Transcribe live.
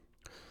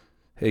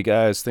Hey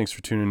guys, thanks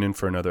for tuning in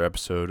for another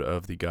episode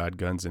of the God,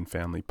 Guns, and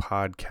Family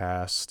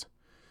podcast.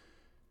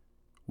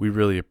 We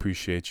really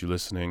appreciate you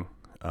listening.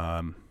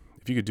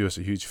 If you could do us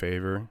a huge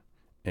favor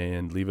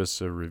and leave us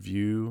a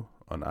review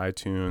on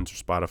iTunes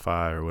or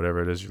Spotify or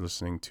whatever it is you're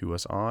listening to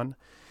us on,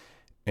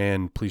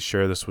 and please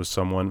share this with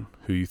someone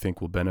who you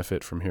think will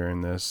benefit from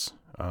hearing this.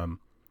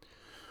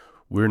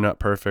 We're not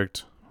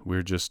perfect.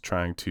 We're just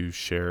trying to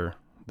share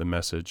the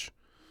message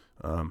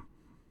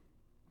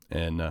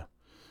and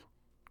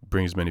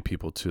bring as many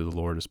people to the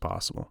Lord as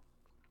possible.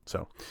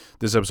 So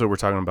this episode we're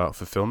talking about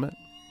fulfillment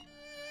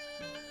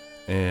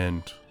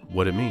and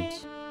what it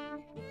means.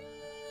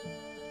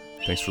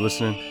 Thanks for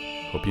listening.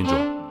 Hope you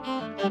enjoy.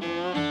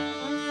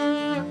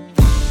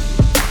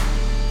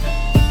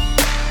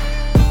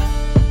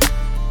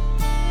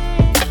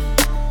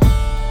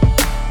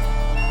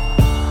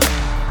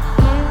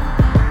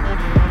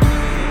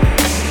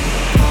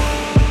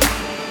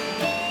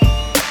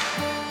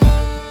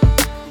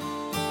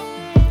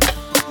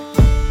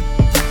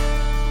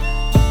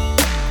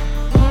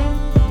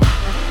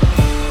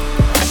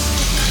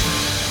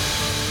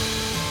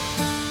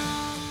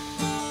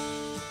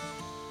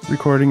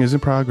 Recording is in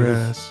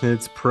progress.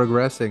 It's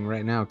progressing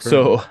right now.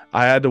 So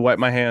I had to wipe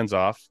my hands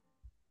off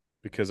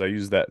because I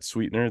used that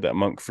sweetener, that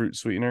monk fruit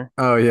sweetener.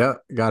 Oh yeah,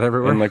 got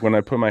everywhere. And like when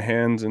I put my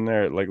hands in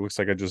there, it like looks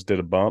like I just did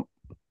a bump.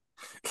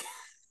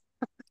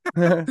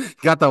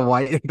 Got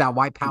that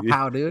white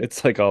pow, dude.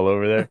 It's like all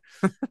over there.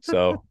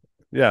 So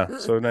yeah,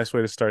 so a nice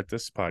way to start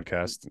this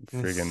podcast.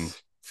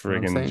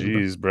 Friggin'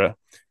 geez, bro.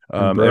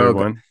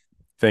 Everyone,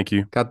 thank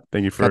you.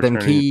 Thank you for them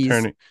keys.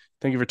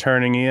 Thank you for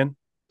turning in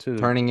to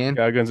the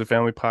God, Guns, and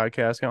Family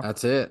podcast.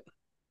 That's it.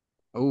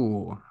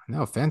 Oh,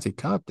 no, fancy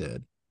cup,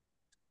 dude.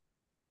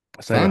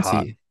 It's fancy.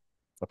 Hot.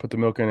 I put the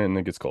milk in it and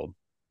it gets cold.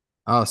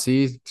 Oh,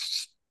 see,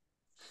 if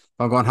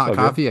I'm going hot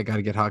coffee, I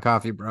gotta get hot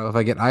coffee, bro. If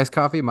I get iced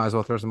coffee, might as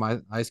well throw some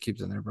ice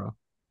cubes in there, bro.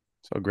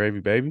 So gravy,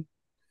 baby.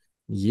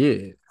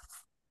 Yeah,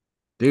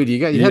 dude,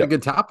 you had a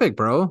good topic,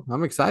 bro.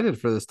 I'm excited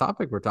for this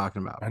topic we're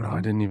talking about. I know. I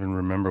didn't even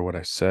remember what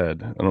I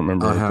said. I don't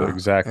remember what the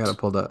exact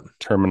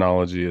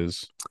terminology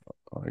is.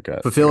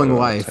 Fulfilling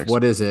life.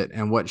 What is it,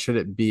 and what should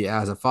it be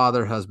as a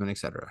father, husband,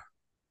 etc.?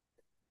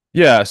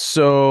 Yeah.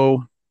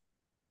 So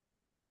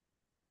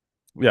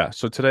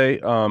today,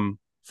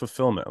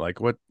 fulfillment. Like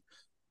what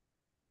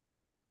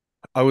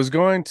I was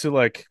going to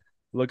like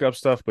look up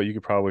stuff, but you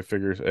could probably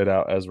figure it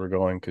out as we're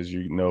going because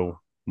you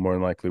know more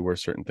than likely where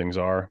certain things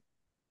are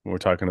when we're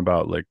talking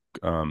about like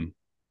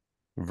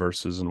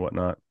verses and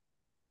whatnot.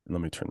 And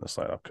let me turn this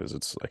light off because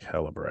it's like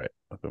hella bright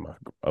up in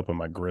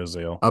my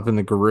grill. Up in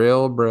the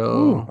grill, bro.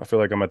 Ooh, I feel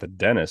like I'm at the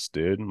dentist,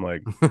 dude. I'm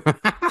like,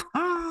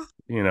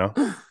 you know,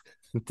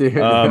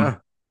 dude.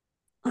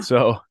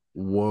 So,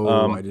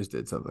 whoa, I just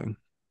did something.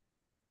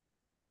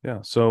 Yeah.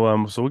 So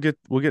we'll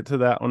get to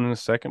that one in a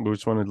second, but we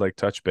just wanted to like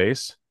touch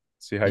base,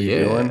 see how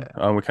you're doing.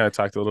 We kind of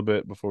talked a little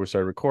bit before we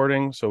started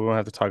recording, so we don't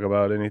have to talk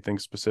about anything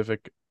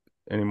specific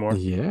anymore.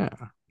 Yeah.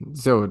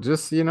 So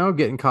just,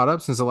 getting caught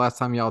up since the last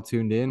time y'all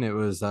tuned in. It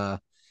was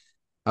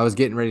I was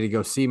getting ready to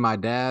go see my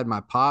dad, my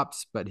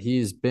pops, but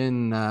he's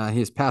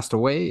passed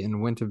away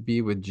and went to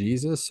be with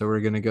Jesus. So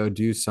we're gonna go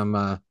do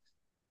some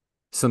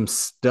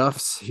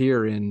stuffs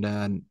here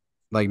in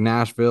like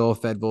Nashville,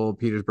 Fayetteville,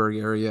 Petersburg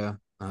area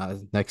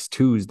next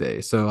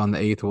Tuesday. So on the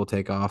 8th, we'll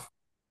take off.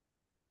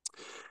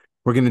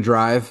 We're gonna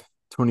drive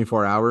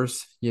 24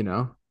 hours.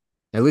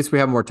 At least we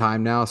have more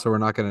time now, so we're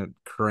not gonna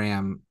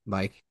cram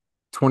like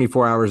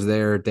 24 hours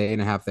there, day and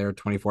a half there,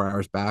 24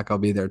 hours back. I'll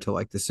be there till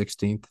like the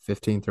 16th,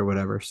 15th or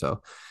whatever.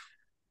 So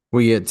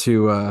we get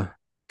to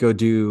go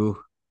do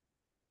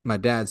my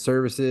dad's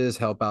services,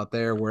 help out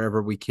there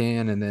wherever we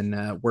can, and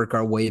then work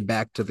our way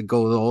back to the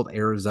good old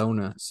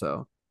Arizona.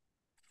 So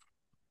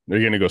are you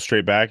going to go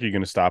straight back? Are you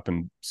going to stop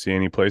and see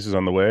any places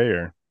on the way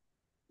or?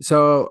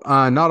 So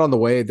not on the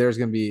way. There's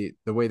going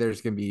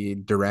to be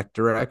direct.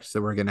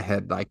 So we're going to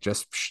head like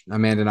just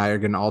Amanda and I are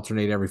going to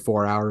alternate every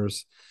 4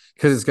 hours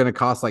because it's going to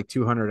cost like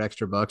 $200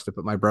 extra to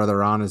put my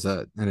brother on as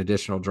an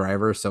additional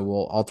driver. So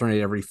we'll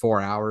alternate every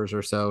 4 hours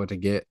or so to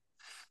get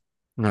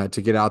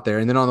out there.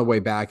 And then on the way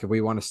back, if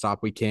we want to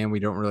stop, we can. We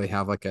don't really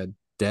have like a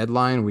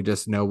deadline. We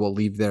just know we'll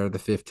leave there the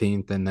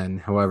 15th and then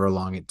however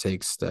long it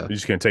takes to. You're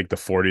just going to take the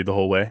 40 the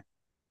whole way?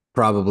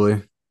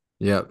 Probably.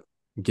 Yep.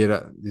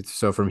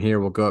 So from here,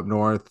 we'll go up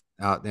north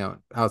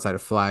outside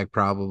of Flag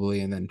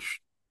probably, and then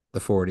the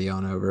 40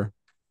 on over.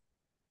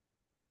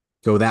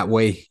 Go that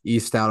way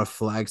east out of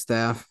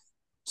Flagstaff.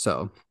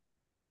 So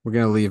we're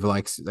going to leave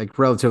like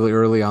relatively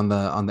early on the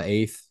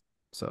 8th.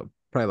 So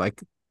probably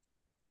like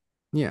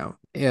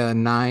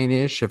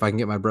 9-ish if I can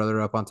get my brother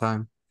up on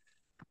time.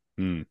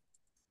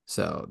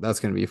 So that's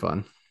going to be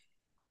fun.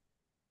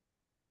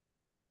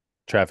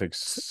 Traffic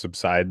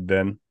subside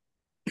then.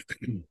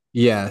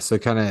 Yeah, so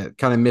kind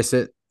of miss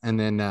it, and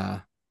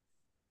then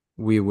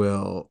we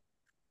will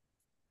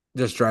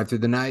just drive through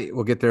the night.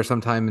 We'll get there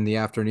sometime in the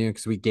afternoon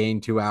because we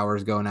gained 2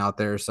 hours going out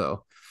there.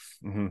 So,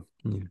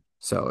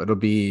 so it'll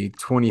be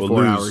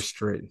 24 hours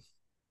straight.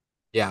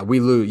 Yeah,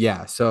 we lose.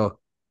 Yeah, so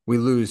we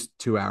lose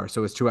 2 hours.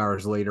 So it's 2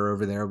 hours later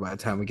over there by the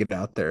time we get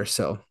out there.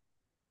 So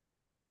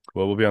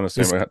Well, we'll be on the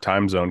same it's,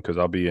 time zone because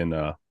I'll be in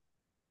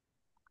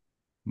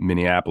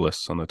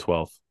Minneapolis on the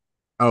 12th.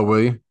 oh,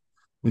 will you?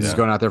 You just Yeah.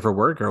 going out there for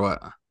work or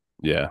what?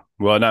 Yeah.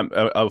 Well, not,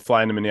 I'll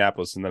fly into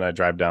Minneapolis and then I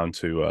drive down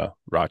to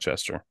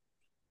Rochester,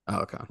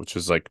 Oh, okay. which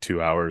is like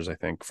 2 hours, I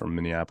think, from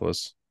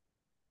Minneapolis.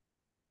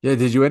 Yeah.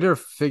 Did you ever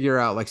figure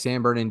out like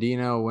San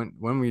Bernardino when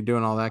were you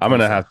doing all that I'm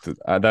kind of gonna stuff?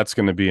 have to. That's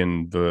gonna be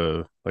in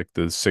the like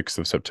the 6th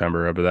of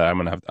September. But that I'm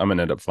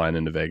gonna end up flying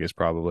into Vegas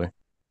probably.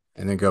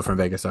 And then go from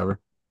Vegas over?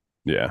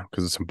 Yeah,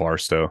 because it's in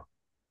Barstow,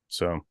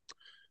 so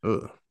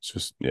Ugh. it's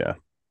just yeah.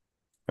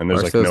 And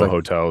there's like Barstow's no like,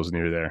 hotels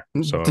near there,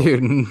 so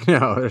dude,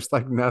 no, there's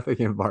like nothing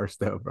in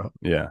Barstow, bro.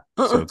 yeah.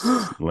 So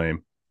it's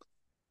lame.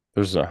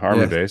 There's a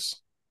army Yeah. base,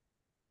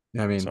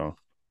 I mean, so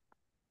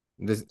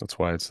this, that's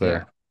why it's yeah.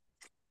 there.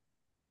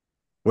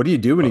 What do you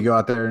do when you But go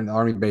out there in the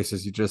army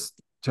bases? You just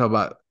tell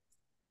about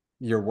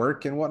your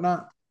work and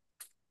whatnot,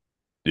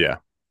 yeah,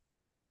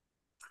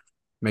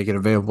 make it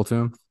available to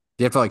them.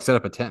 Do you have to like set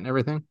up a tent and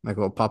everything, like a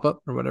little pop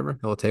up or whatever, a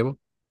little table?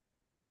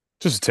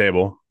 just a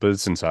table, but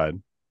it's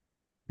inside.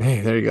 Hey,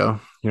 there you go.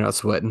 You're not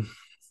sweating.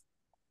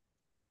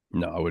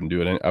 No, I wouldn't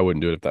do it. I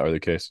wouldn't do it if that were the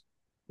case.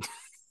 I'd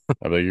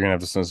be like, you're gonna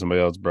have to send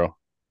somebody else, bro.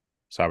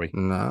 Sorry.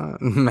 Nah,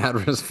 mad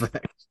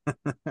respect.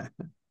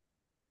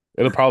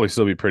 It'll probably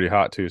still be pretty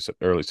hot too,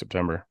 early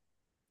September.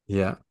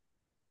 Yeah.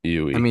 I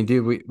EUE. mean,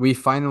 dude, we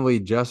finally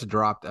just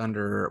dropped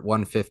under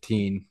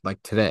 115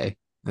 like today.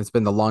 It's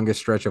been the longest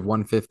stretch of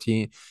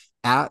 115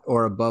 at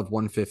or above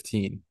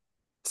 115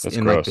 That's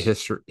in like the gross.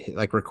 history,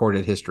 like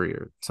recorded history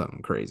or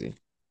something crazy.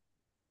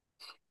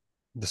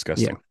 Yeah.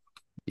 Disgusting.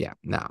 Yeah.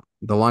 Now,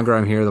 the longer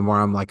I'm here, the more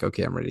I'm like,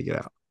 okay, I'm ready to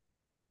get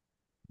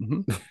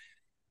Mm-hmm.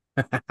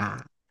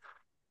 out.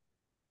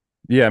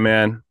 Yeah,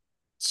 man.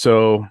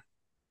 So,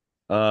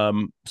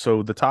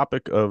 so the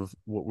topic of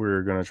what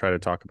we're gonna try to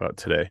talk about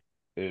today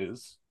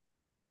is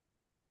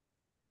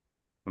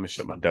let me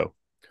shut my dough.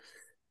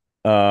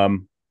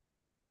 Um,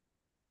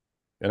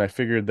 and I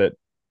figured that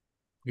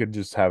we could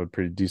just have a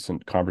pretty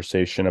decent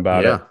conversation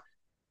about it.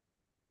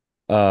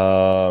 Yeah.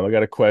 I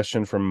got a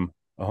question from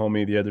a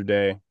homie the other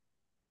day,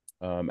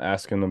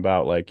 asking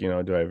about like, do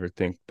I ever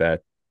think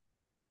that,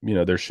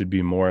 there should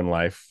be more in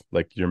life,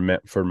 like you're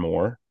meant for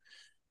more?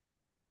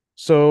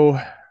 So,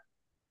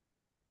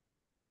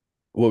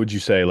 what would you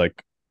say?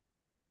 Like,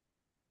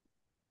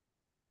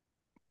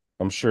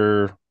 I'm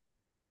sure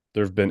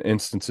there have been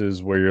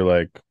instances where you're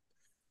like,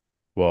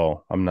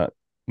 well, I'm not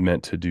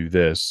meant to do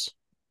this,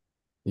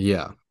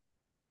 Yeah.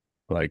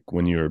 like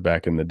when you were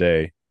back in the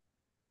day Yeah,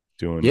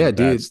 doing bad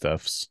dude.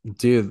 stuffs.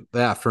 Dude,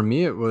 yeah, for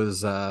me it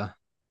was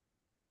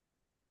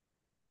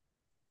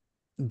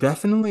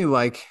definitely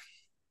like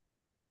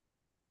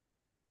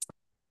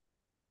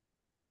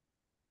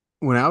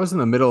when I was in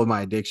the middle of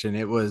my addiction,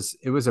 it was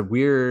a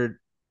weird.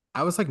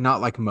 I was like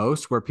not like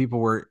most where people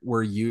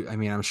were you. I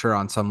mean, I'm sure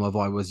on some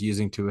level I was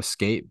using to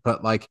escape,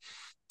 but like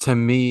to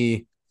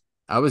me,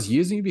 I was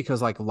using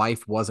because like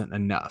life wasn't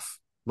enough.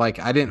 Like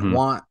I didn't Hmm.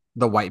 want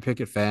the white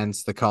picket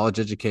fence, the college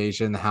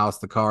education, the house,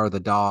 the car, the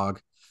dog,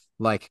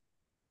 like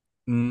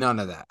none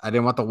of that. I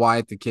didn't want the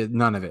wife, the kid,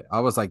 none of it. I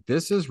was like,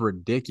 this is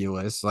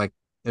ridiculous. Like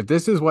if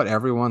this is what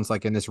everyone's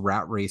like in this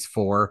rat race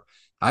for,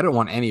 I don't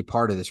want any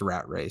part of this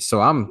rat race.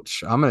 So I'm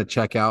gonna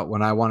check out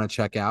when I want to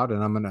check out,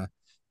 and I'm gonna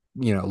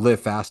live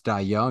fast,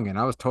 die young. And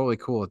I was totally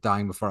cool with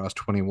dying before I was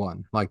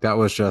 21. Like that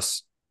was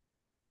just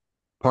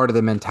part of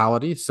the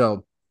mentality.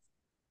 So,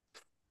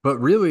 but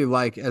really,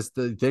 like as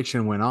the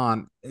addiction went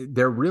on,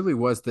 there really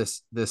was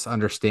this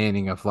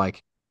understanding of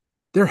like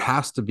there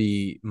has to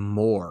be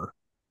more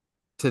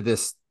to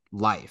this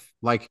life.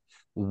 Like,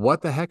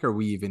 what the heck are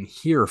we even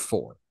here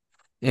for?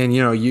 And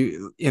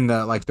you in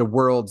the like the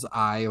world's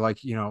eye, like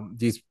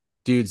these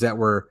dudes that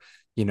were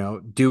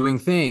doing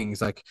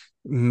things like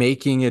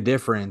making a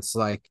difference,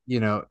 like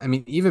I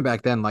mean, even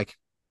back then, like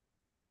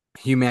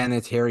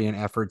humanitarian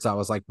efforts, I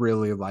was like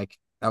really like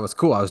that was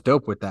cool. I was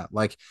dope with that.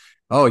 Like,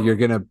 oh, you're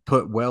gonna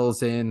put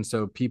wells in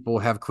so people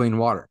have clean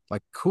water.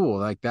 Like, cool.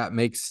 Like that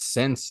makes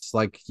sense.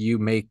 Like you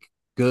make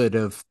good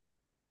of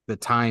the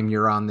time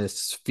you're on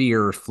this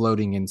sphere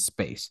floating in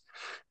space.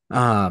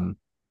 Um,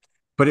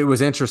 but it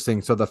was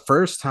interesting. So the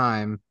first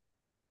time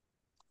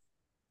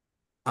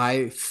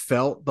I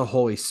felt the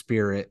Holy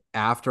Spirit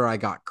after I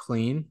got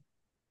clean,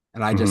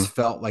 and I Hmm. just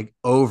felt like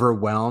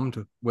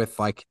overwhelmed with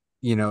like,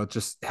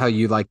 just how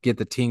you like get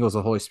the tingles of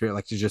the Holy Spirit,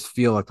 like you just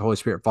feel like the Holy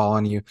Spirit fall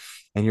on you,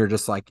 and you're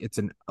just like it's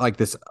an like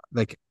this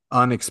like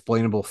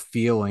unexplainable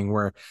feeling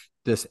where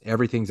this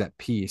everything's at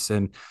peace.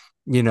 And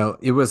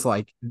it was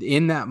like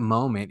in that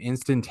moment,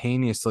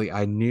 instantaneously,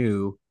 I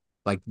knew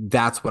like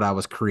that's what I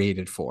was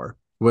created for,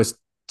 was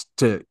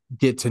to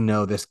get to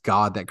know this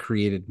God that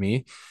created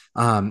me.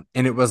 And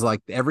it was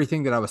like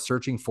everything that I was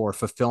searching for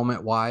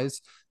fulfillment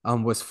wise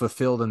was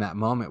fulfilled in that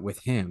moment with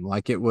him.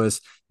 Like it was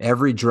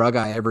every drug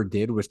I ever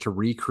did was to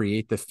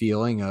recreate the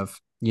feeling of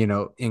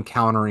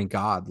encountering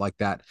God, like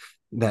that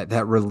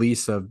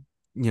release of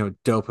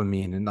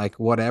dopamine and like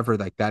whatever,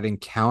 like that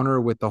encounter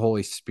with the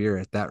Holy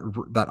Spirit, that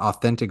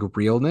authentic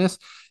realness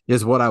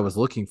is what I was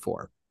looking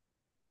for.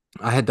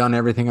 I had done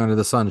everything under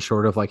the sun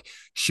short of like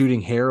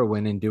shooting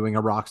heroin and doing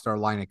a rock star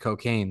line of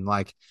cocaine.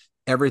 Like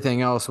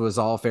everything else was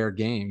all fair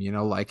game,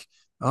 like,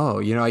 oh,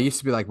 I used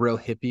to be like real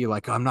hippie,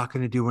 like I'm not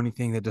going to do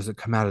anything that doesn't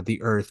come out of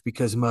the earth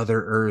because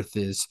Mother Earth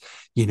is,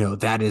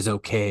 that is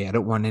okay. I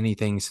don't want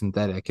anything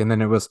synthetic. And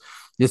then it was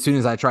as soon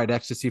as I tried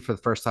ecstasy for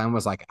the first time,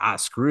 was like,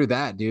 screw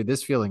that, dude.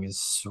 This feeling is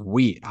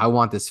sweet. I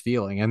want this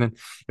feeling. And then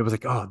it was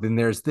like, oh, then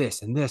there's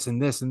this and this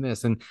and this and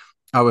this. And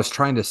I was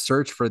trying to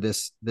search for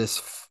this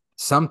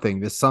something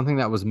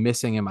that was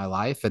missing in my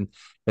life. And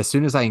as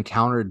soon as I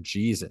encountered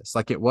Jesus,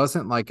 like it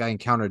wasn't like I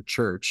encountered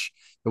church,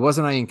 it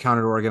wasn't I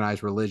encountered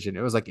organized religion.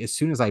 It was like as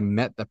soon as I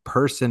met the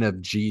person of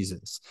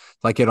Jesus,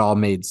 like it all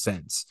made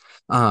sense.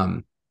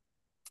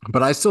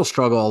 But I still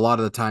struggle a lot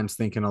of the times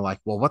thinking of like,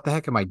 well, what the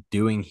heck am I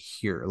doing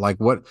here? Like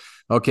what,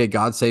 okay,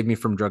 God saved me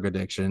from drug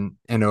addiction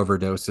and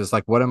overdoses.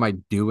 Like, what am I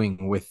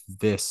doing with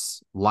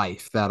this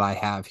life that I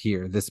have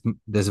here? This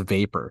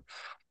vapor.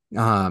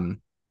 Um,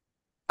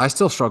 I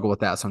still struggle with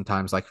that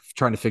sometimes, like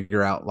trying to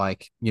figure out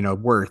like,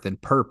 worth and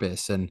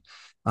purpose. And,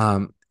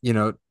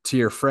 to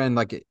your friend,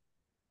 like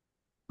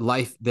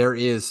life, there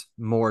is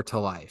more to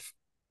life.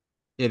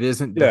 It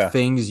isn't the Yeah.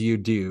 things you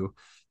do.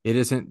 It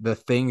isn't the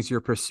things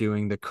you're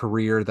pursuing, the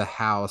career, the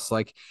house.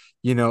 Like,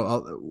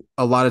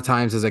 a lot of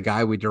times as a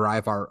guy, we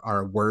derive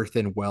our worth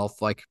and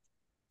wealth, like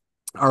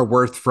our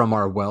worth from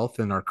our wealth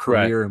and our Right.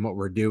 career and what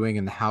we're doing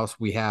and the house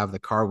we have, the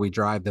car we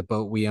drive, the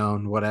boat we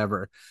own,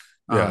 whatever.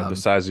 Yeah. The Um,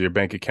 size of your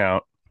bank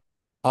account.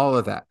 all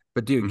of that.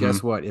 But dude, Mm-hmm.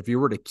 guess what? If you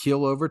were to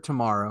keel over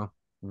tomorrow,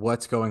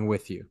 what's going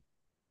with you?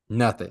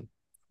 Nothing.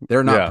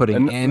 They're not Yeah. putting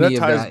And that any of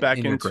ties that back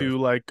in your grave. into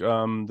like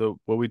the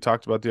what we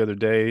talked about the other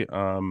day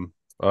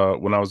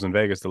when I was in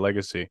Vegas, the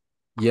legacy.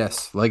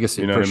 Yes, You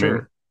legacy know what for I mean?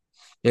 sure.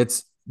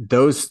 It's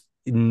those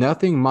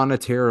nothing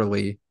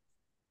monetarily.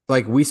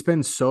 Like we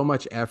spend so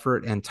much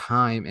effort and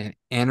time and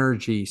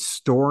energy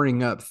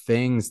storing up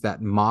things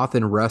that moth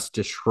and rust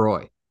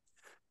destroy,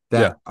 Yeah.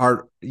 that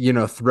are,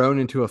 thrown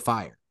into a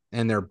fire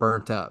and they're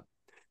burnt up.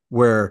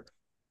 Where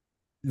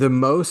the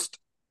most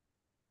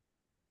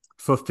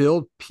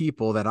fulfilled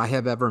people that I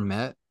have ever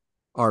met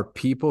are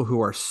people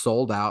who are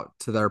sold out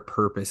to their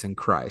purpose in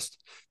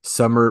Christ.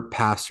 Some are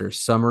pastors,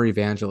 some are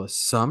evangelists,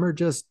 some are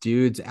just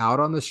dudes out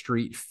on the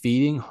street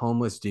feeding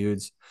homeless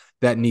dudes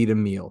that need a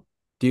meal.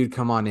 Dude,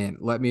 come on in.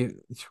 What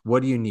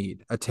do you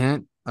need? A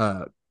tent?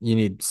 You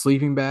need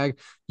sleeping bag.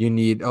 You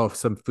need,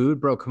 some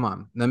food, bro. Come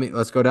on.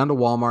 Let's go down to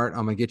Walmart. I'm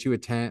gonna get you a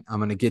tent. I'm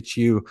gonna get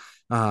you,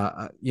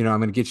 I'm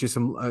gonna get you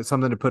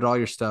something to put all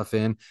your stuff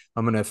in.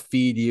 I'm going to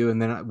feed you.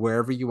 And then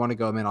wherever you want to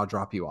go, man, I'll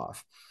drop you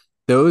off.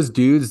 Those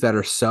dudes that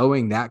are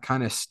sowing that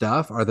kind of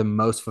stuff are the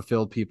most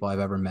fulfilled people I've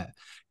ever met.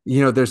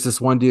 There's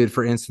this one dude,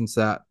 for instance,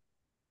 that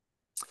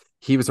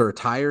he was a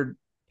retired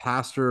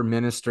pastor,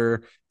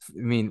 minister. I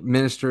mean,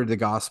 ministered the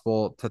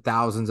gospel to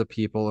thousands of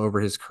people over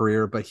his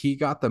career, but he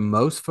got the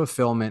most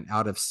fulfillment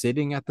out of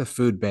sitting at the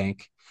food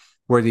bank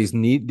where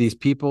these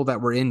people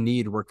that were in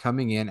need were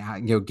coming in,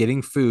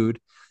 getting food.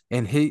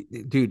 And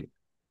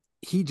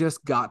he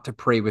just got to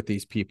pray with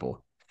these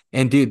people.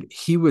 And dude,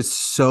 he was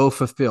so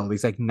fulfilled.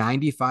 He's like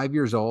 95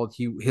 years old.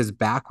 His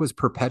back was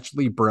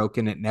perpetually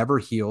broken. It never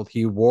healed.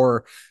 He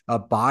wore a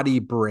body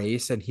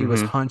brace and he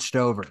was Mm-hmm. hunched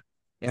over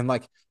and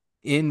like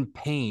in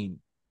pain,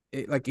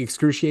 like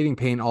excruciating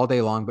pain all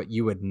day long, but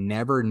you would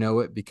never know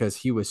it because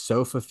he was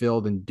so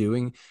fulfilled in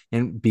doing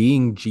and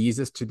being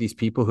Jesus to these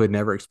people who had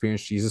never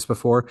experienced Jesus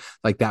before.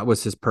 Like that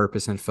was his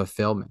purpose and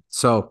fulfillment.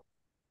 So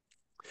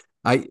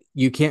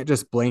you can't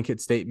just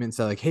blanket statements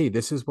like, hey,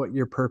 this is what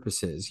your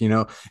purpose is.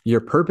 Your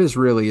purpose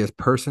really is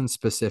person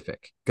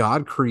specific.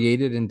 God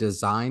created and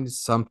designed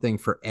something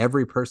for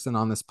every person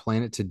on this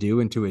planet to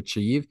do and to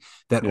achieve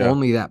that Yeah.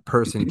 only that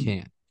person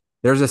can.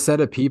 There's a set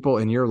of people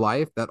in your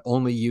life that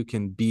only you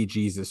can be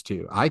Jesus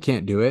to. I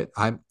can't do it.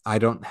 I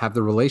don't have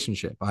the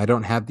relationship. I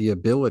don't have the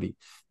ability.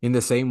 In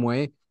the same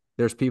way,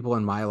 there's people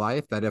in my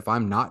life that if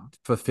I'm not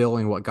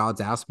fulfilling what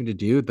God's asked me to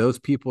do, those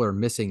people are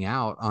missing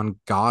out on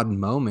God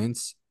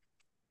moments,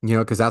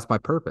 because that's my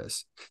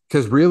purpose.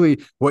 Because really,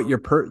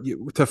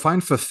 to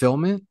find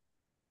fulfillment,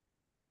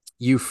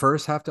 you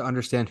first have to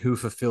understand who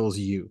fulfills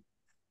you.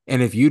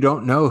 And if you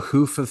don't know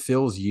who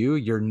fulfills you,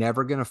 you're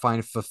never going to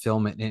find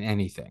fulfillment in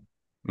anything.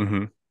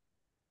 Mm-hmm.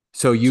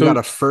 So you got So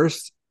to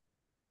first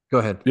go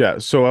ahead. yeah,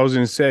 so I was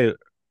gonna say,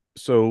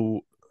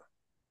 so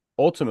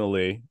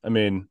ultimately, I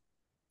mean,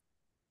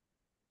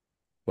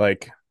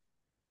 like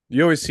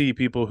you always see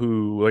people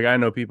who like I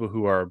know people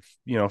who are,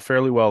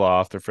 fairly well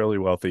off, they're fairly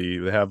wealthy,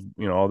 they have,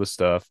 all this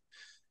stuff.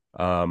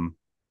 Um,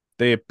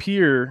 they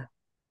appear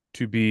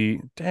to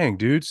be, dang,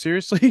 dude,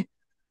 seriously?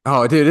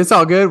 Oh, dude, it's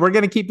all good. We're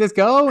going to keep this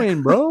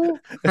going, bro.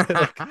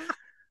 Like,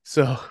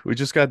 so we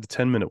just got the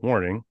 10-minute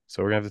warning,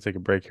 so we're gonna have to take a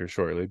break here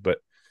shortly. But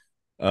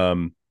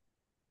um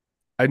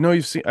I know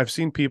I've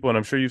seen people, and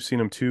I'm sure you've seen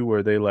them too,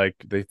 where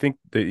they think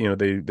they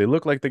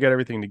look like they got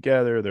everything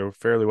together. They're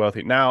fairly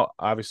wealthy. Now,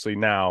 obviously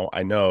now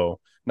I know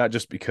not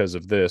just because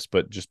of this,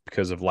 but just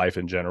because of life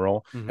in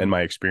general and Hmm.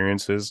 my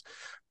experiences,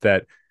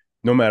 that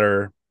no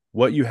matter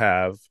what you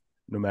have,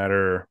 no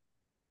matter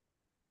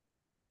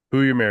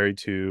who you're married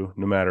to,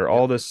 no matter Yep.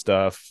 all this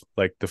stuff,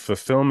 like the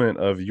fulfillment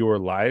of your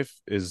life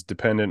is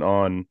dependent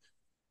on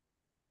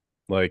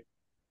like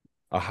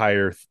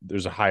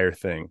there's a higher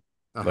thing.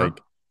 Uh-huh.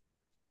 Like,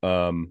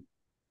 um,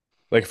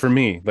 like for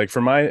me,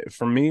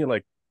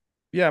 like,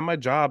 yeah, my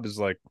job is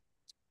like,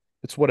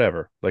 it's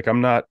whatever. Like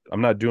I'm not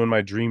doing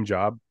my dream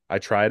job. I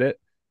tried it.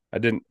 I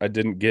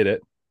didn't get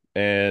it.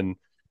 And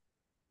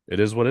it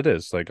is what it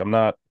is. Like I'm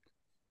not,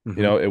 Hmm.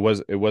 it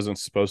wasn't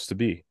supposed to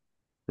be,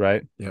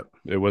 right? Yep.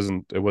 It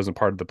wasn't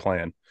part of the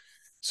plan.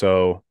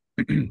 So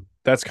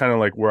that's kind of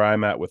like where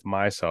I'm at with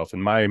myself.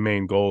 And my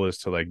main goal is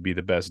to like be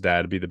the best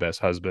dad, be the best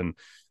husband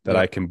that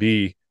I Yep. can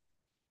be,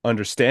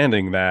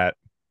 understanding that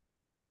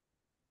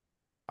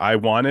I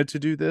wanted to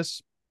do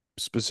this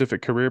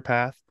specific career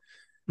path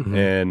Hmm.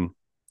 and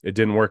it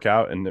didn't work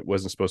out and it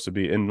wasn't supposed to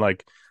be. And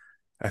like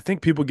I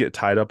think people get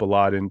tied up a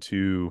lot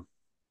into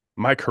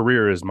my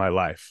career is my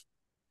life.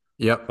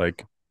 Yep.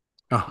 Like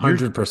A your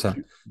hundred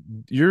percent.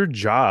 your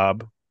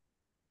job,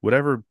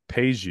 whatever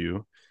pays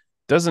you,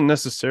 doesn't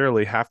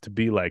necessarily have to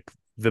be like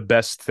the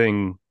best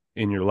thing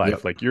in your life.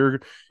 Yep. Like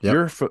your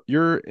Yep.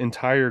 your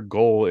entire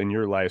goal in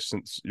your life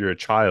since you're a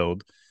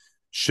child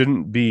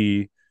shouldn't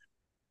be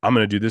I'm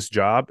going to do this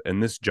job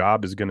and this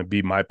job is going to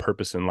be my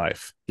purpose in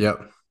life.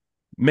 Yep.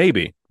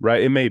 Maybe,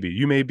 right? It may be.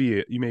 You may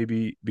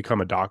be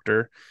become a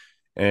doctor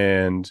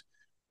and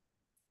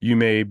you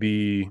may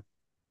be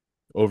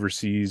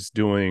overseas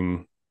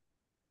doing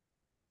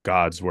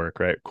God's work,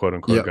 right? Quote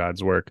unquote Yep.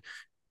 God's work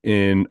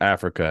in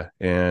Africa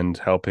and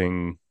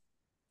helping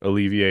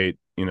alleviate,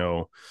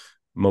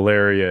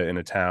 malaria in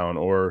a town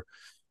or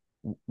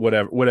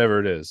whatever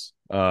it is.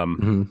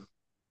 Hmm.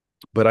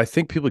 But I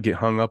think people get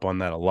hung up on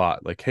that a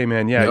lot. Like, hey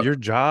man, yeah, Yep. your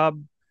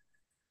job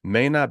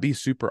may not be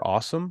super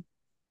awesome,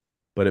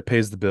 but it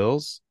pays the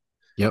bills,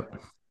 Yep.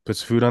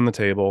 puts food on the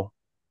table,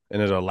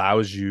 and it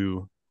allows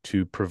you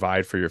to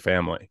provide for your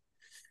family.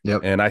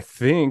 Yep. And I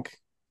think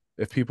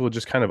if people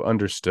just kind of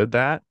understood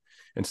that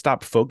and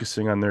stopped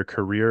focusing on their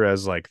career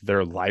as like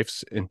their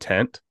life's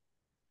intent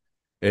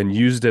and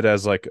used it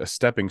as like a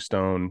stepping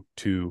stone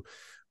to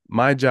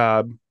my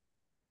job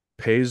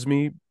pays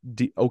me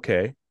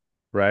okay,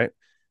 right?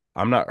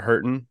 I'm not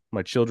hurting.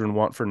 My children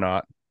want for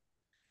naught.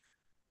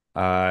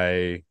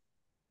 I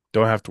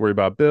don't have to worry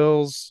about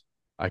bills.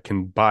 I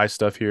can buy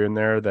stuff here and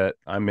there that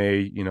I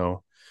may,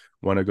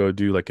 want to go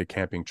do like a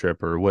camping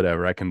trip or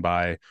whatever. I can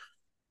buy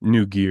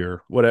new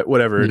gear,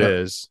 whatever it Yep.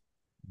 is.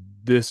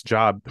 This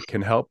job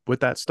can help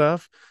with that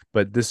stuff,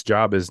 but this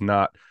job is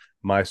not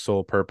my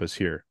sole purpose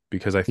here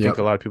because I think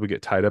a Yep. lot of people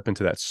get tied up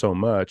into that so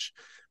much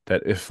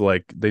that if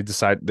like they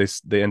decide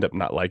they end up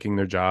not liking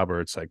their job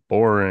or it's like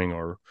boring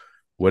or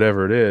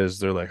whatever it is,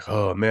 they're like,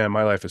 oh man,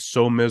 my life is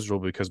so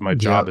miserable because my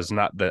job Yep. is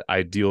not the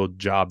ideal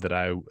job that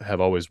I have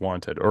always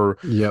wanted or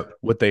Yep.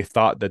 what they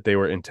thought that they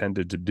were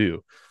intended to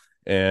do.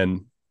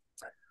 And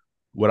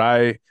what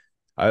I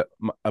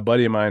a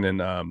buddy of mine and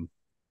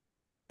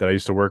that I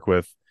used to work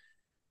with,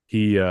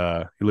 he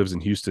lives in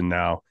Houston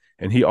now,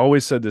 and he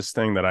always said this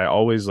thing that I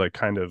always like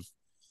kind of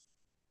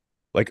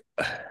like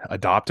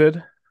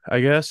adopted,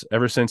 I guess,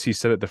 ever since he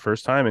said it the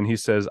first time. And he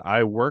says,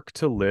 I work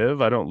to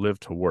live, I don't live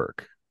to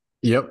work.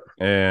 Yep.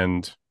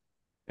 And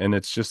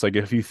it's just like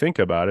if you think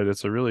about it,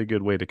 it's a really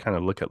good way to kind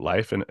of look at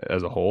life and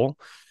as a whole.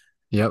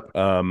 Yep.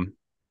 Um,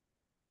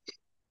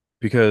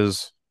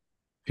 because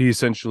he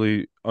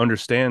essentially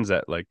understands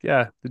that like,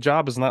 yeah, the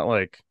job is not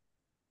like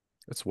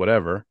it's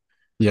whatever,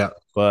 Yep.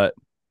 but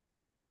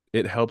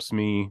it helps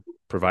me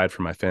provide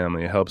for my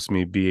family. It helps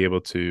me be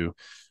able to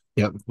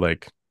Yep.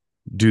 like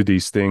do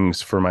these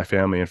things for my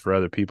family and for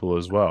other people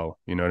as well.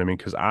 You know what I mean?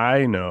 Because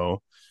I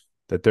know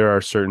that there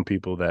are certain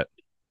people that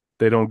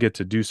they don't get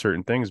to do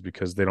certain things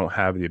because they don't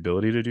have the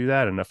ability to do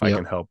that. And if I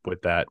can Yep. help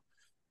with that,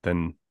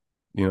 then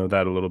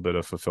that a little bit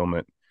of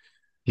fulfillment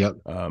Yep.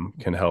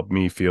 can help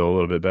me feel a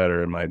little bit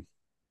better in my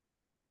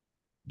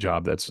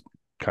job that's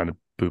kind of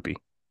poopy.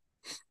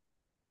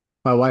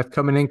 My wife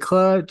coming in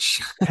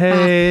clutch.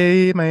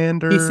 Hey, He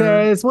Mander.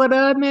 says, "What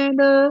up,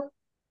 Amanda?"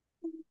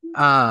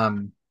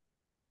 Um,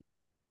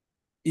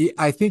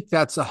 I think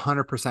that's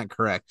 100%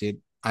 correct,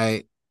 dude.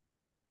 I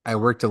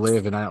work to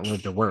live and I don't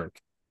live to work.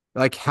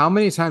 Like, how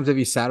many times have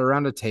you sat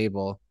around a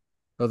table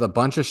with a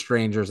bunch of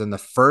strangers and the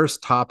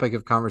first topic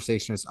of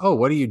conversation is, "Oh,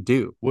 what do you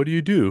do?" What do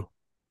you do?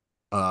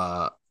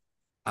 Uh,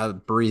 I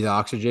breathe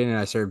oxygen and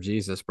I serve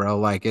Jesus, bro.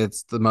 Like,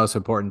 it's the most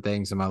important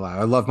things in my life.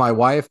 I love my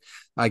wife.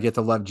 I get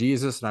to love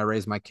Jesus and I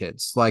raise my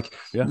kids. Like,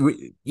 Yeah.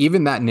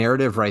 even that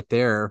narrative right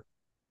there,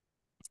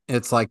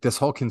 it's like this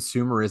whole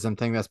consumerism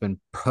thing that's been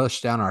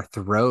pushed down our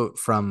throat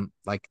from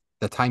like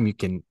the time you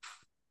can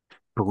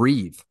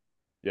breathe.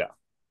 Yeah.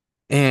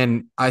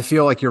 And I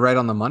feel like you're right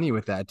on the money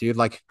with that, dude.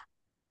 Like,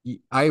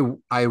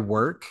 I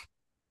work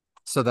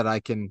so that I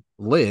can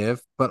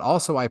live, but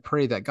also I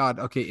pray that God,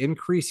 okay,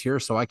 increase here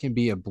so I can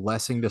be a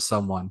blessing to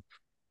someone.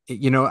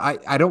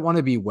 I don't want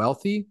to be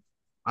wealthy.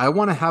 I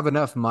want to have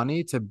enough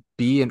money to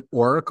be an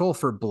oracle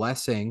for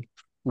blessing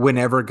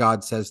whenever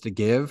God says to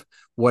give,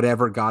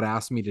 whatever God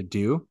asks me to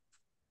do.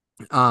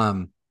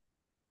 Um,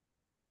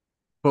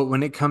 but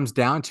when it comes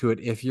down to it,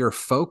 if your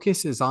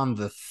focus is on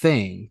the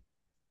thing,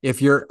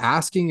 if you're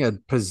asking a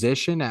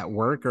position at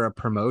work or a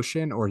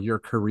promotion or your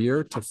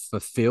career to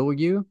fulfill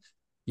you,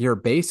 you're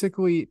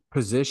basically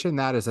position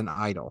that as an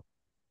idol.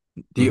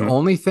 The Mm-hmm.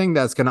 only thing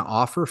that's going to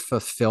offer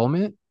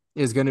fulfillment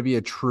is going to be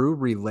a true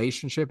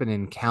relationship and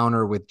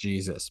encounter with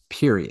Jesus.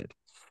 Period.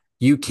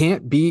 You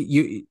can't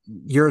be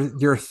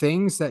your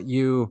things that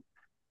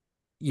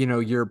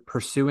you're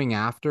pursuing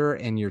after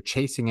and you're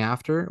chasing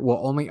after will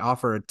only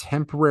offer a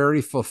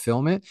temporary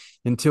fulfillment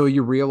until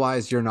you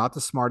realize you're not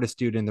the smartest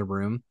dude in the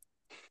room.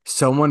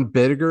 Someone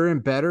bigger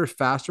and better,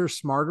 faster,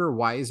 smarter,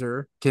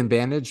 wiser can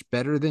manage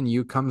better than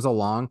you comes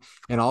along,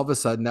 and all of a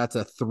sudden that's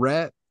a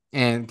threat.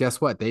 And guess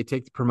what? They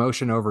take the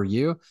promotion over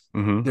you.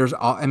 Mm-hmm.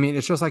 I mean,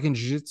 it's just like in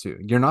jiu-jitsu.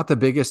 You're not the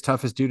biggest,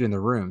 toughest dude in the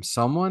room.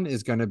 Someone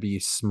is going to be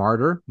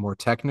smarter, more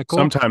technical,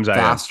 Sometimes I am,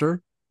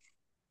 faster.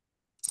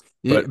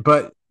 but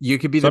But you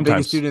could be the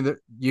biggest sometimes. dude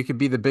you could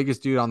be the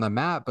biggest dude on the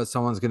mat, but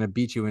someone's going to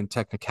beat you in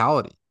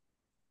technicality.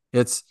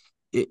 It's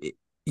it,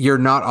 you're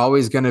not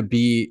always going to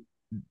be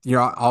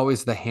you're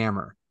always the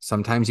hammer.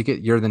 Sometimes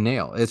you're the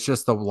nail. It's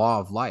just the law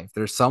of life.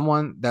 There's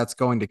someone that's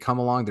going to come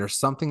along. There's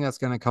something that's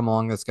going to come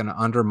along that's going to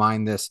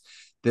undermine this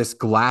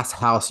glass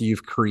house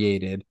you've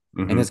created,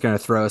 and Mm-hmm. it's going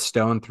to throw a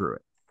stone through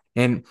it.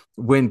 And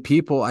when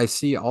people I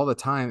see all the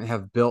time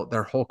have built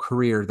their whole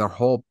career, their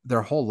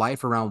whole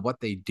life around what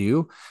they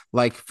do,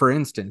 like for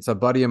instance, a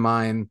buddy of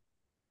mine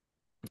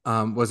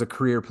was a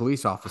career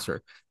police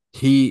officer.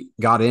 He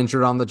got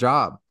injured on the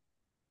job,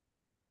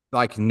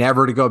 like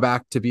never to go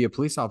back to be a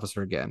police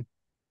officer again.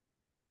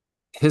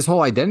 His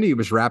whole identity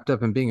was wrapped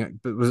up in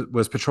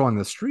was patrolling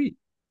the street,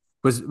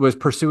 was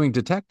pursuing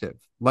detective.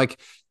 Like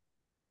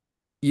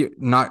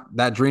not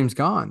that dream's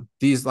gone.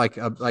 These like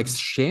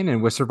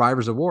Shannon with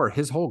Survivors of War,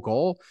 his whole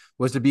goal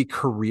was to be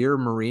career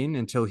Marine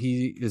until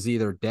he is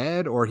either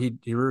dead or he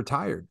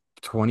retired.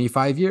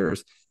 25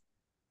 years.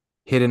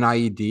 Hit an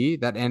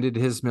IED that ended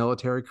his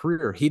military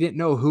career. He didn't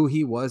know who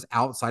he was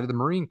outside of the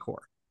Marine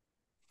Corps.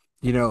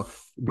 You know,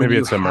 when Maybe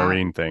you it's a have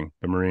Marine thing.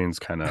 The Marine's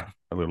kind of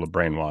a little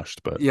brainwashed,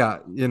 but yeah,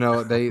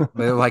 they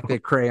like the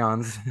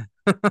crayons.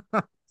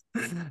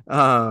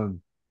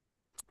 um,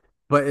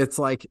 but it's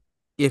like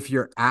if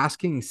you're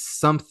asking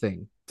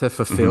something to mm-hmm.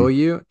 fulfill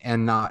you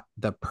and not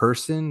the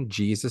person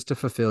Jesus to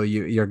fulfill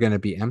you, you're going to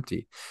be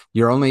empty.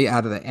 You're only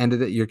out of the end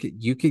of it.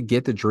 You could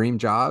get the dream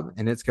job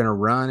and it's going to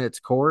run its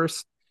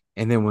course,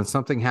 and then when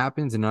something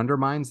happens and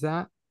undermines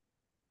that,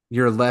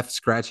 you're left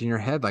scratching your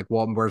head like,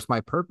 well, where's my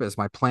purpose?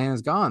 My plan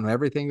is gone.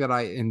 Everything that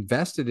I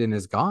invested in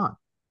is gone.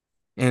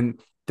 And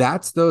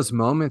that's those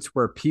moments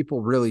where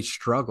people really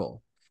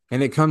struggle.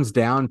 And it comes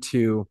down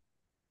to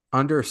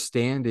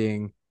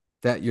understanding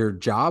that your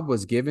job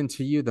was given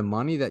to you, the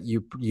money that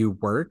you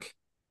work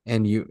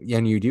and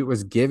you do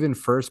was given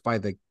first by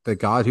the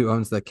God who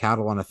owns the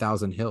cattle on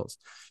 1,000 hills.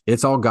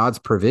 It's all God's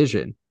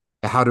provision.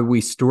 How do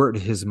we steward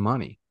his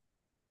money?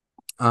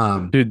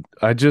 Dude,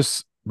 I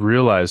just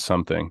realized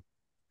something.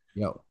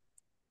 Yo,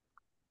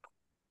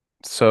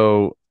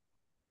 So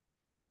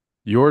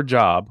your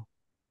job,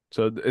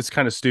 so it's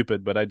kind of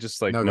stupid, but I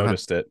just like no, go ahead.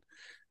 noticed it.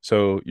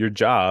 So your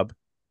job,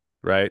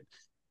 right?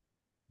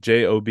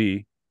 Job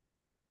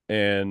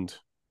and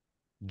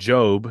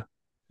Job.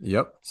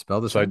 Yep,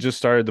 spell the So I same. just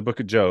started the book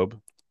of Job.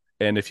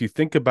 And if you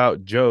think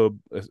about Job,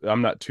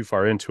 I'm not too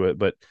far into it,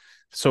 but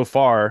so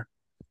far,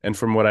 and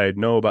from what I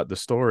know about the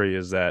story,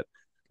 is that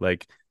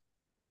like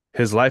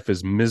his life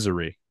is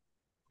misery.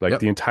 Like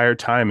the Yep, entire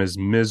time is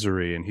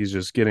misery. And he's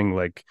just getting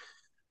like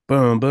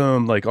boom,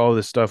 boom, like all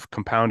this stuff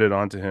compounded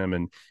onto him.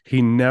 And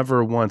he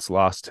never once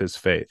lost his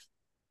faith.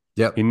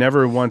 He yep,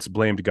 never once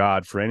blamed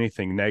God for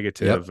anything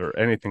negative yep, or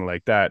anything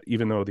like that,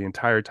 even though the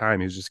entire time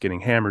he's just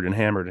getting hammered and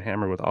hammered and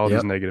hammered with all these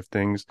yep, negative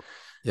things.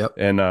 yep,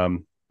 And I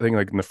think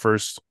like in the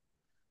first,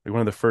 like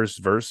one of the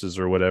first verses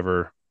or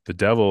whatever, the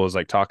devil is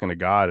like talking to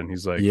God and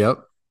he's like, yep.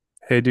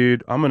 hey,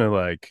 dude, I'm going to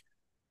like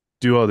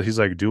do all that. He's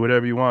like, do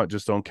whatever you want,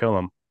 just don't kill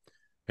him.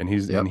 And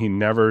Yep. he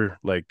never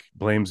like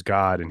blames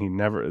God and he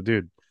never,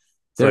 dude,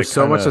 it's There's like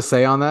so kind much to of,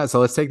 say on that. So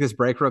let's take this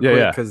break real yeah, quick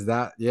yeah.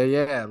 because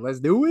yeah, let's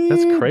do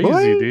That's it, crazy,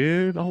 boy.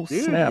 dude. Oh,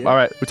 Dude, snap. All yeah.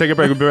 right. We take a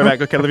break. We'll be right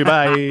back. Okay. Love you.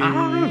 Bye.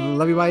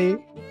 Love you, bye.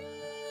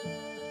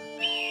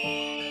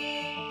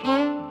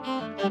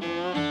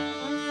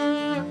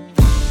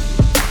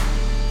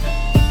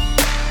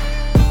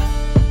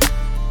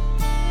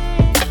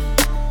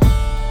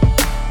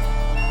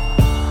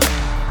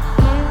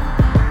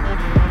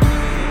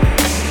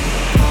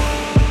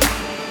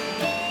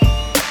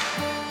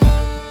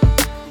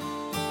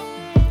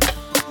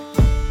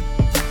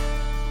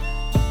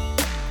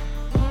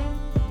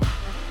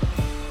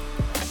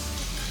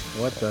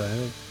 What the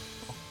heck?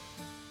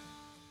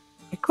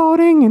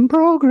 Recording in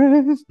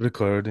progress.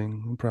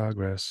 Recording in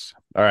progress.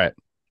 All right.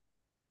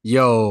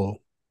 Yo,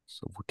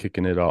 So we're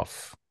kicking it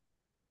off.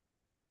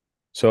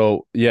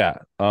 So yeah.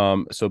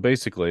 So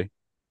basically,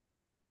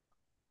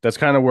 That's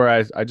kind of where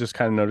I just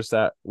kind of noticed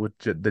that with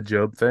the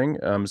Job thing.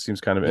 It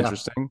seems kind of Yeah.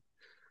 interesting.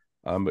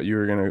 But you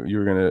were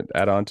gonna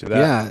add on to that.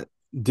 Yeah,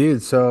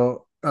 dude.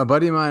 So a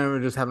buddy of mine and we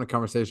were just having a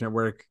conversation at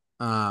work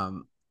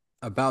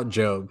about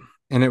Job,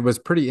 and it was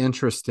pretty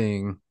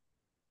interesting.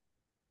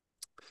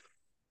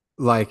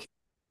 Like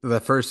the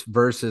first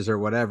verses or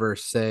whatever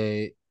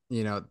say,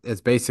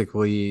 it's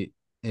basically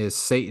is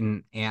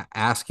Satan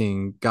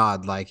asking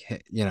God, like,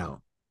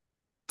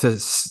 to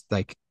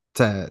like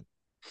to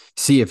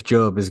see if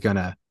Job is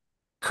gonna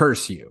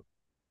curse you.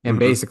 And Hmm.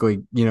 basically,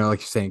 like you're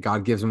saying,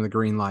 God gives him the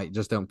green light,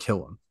 just don't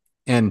kill him.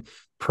 And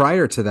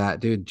prior to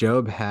that, dude,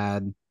 Job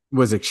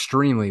was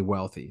extremely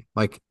wealthy.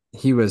 Like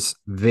he was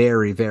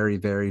very, very,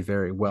 very,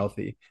 very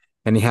wealthy.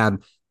 And he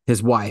had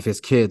his wife,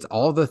 his kids,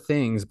 all the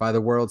things by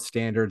the world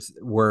standards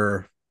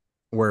were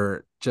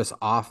just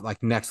off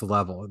like next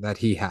level that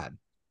he had.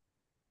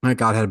 Like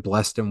God had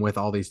blessed him with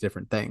all these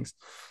different things.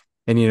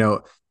 And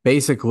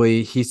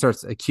basically he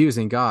starts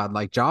accusing God,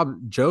 like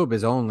Job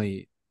is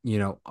only,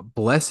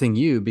 blessing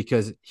you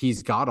because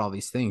he's got all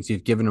these things.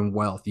 You've given him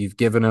wealth, you've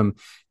given him,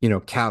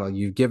 cattle,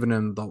 you've given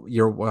him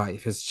your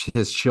wife,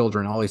 his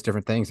children, all these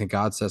different things. And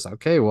God says,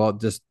 okay, well,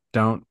 just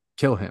don't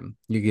kill him.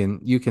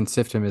 You can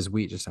sift him as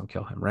wheat, just don't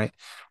kill him, right?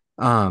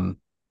 Um,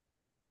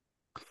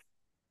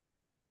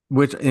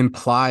 which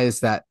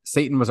implies that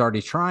Satan was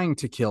already trying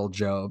to kill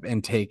Job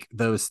and take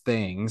those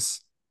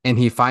things. And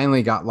he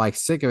finally got like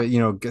sick of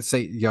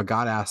it.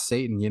 God asked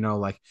Satan,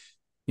 like,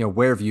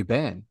 where have you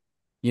been?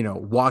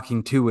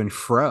 Walking to and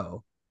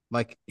fro.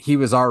 Like he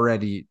was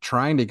already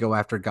trying to go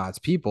after God's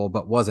people,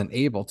 but wasn't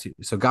able to.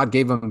 So God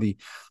gave him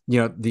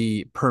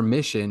the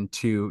permission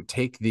to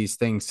take these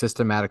things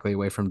systematically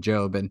away from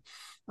Job. And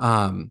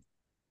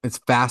it's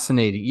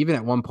fascinating. Even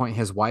at one point,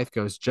 his wife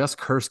goes, just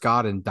curse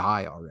God and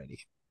die already.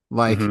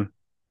 Like, Hmm.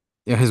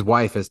 his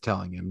wife is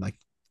telling him like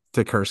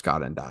to curse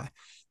God and die,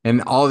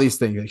 and all these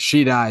things. Like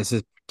she dies,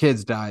 his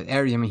kids die.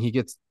 I mean, he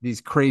gets these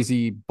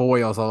crazy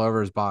boils all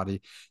over his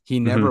body. He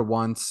Hmm. never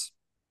once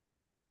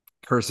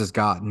curses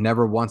God,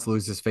 never once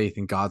loses faith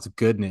in God's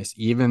goodness,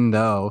 even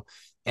though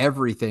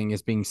everything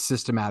is being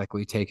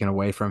systematically taken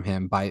away from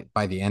him by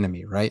the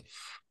enemy. Right?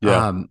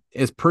 Yeah.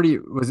 It's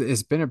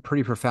been a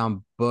pretty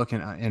profound book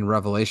in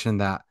Revelation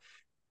that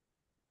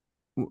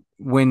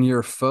when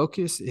your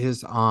focus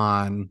is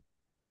on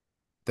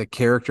the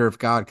character of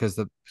God, because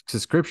the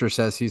scripture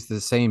says he's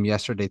the same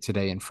yesterday,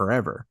 today, and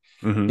forever.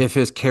 Hmm. If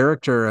his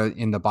character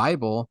in the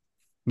Bible,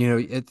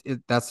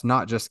 that's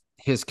not just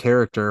his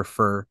character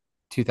for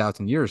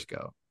 2,000 years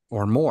ago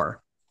or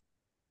more.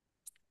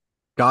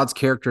 God's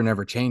character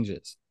never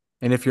changes.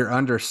 And if your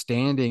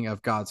understanding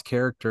of God's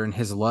character and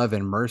his love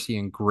and mercy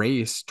and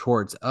grace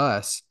towards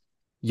us,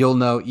 you'll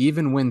know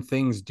even when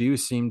things do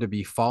seem to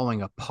be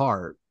falling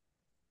apart,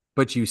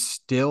 but you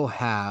still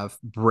have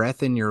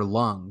breath in your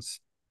lungs,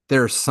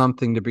 there's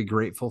something to be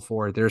grateful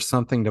for. There's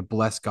something to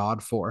bless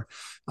God for.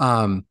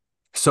 Um,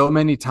 so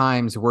many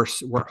times we're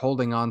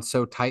holding on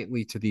so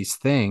tightly to these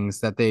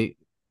things that they,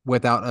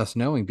 without us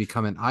knowing,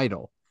 become an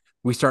idol.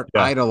 We start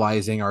Yeah.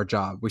 idolizing our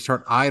job. We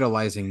start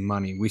idolizing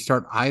money. We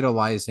start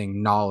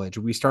idolizing knowledge.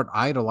 We start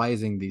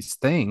idolizing these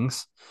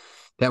things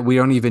that we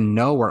don't even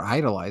know we're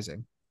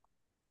idolizing.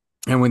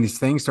 And when these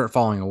things start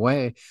falling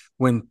away,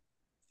 when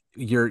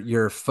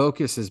your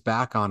focus is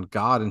back on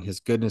God and his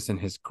goodness and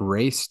his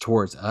grace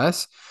towards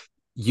us,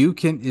 you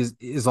can, is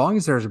as long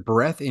as there's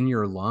breath in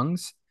your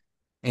lungs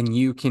and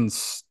you're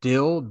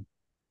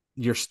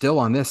still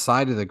on this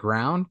side of the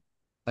ground,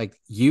 like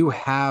you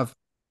have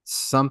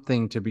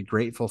something to be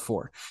grateful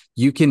for.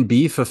 You can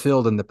be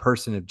fulfilled in the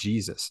person of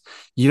Jesus.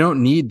 You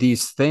don't need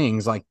these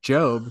things like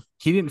Job.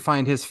 He didn't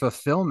find his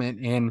fulfillment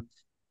in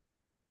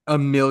a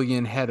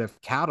million head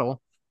of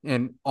cattle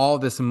and all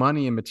this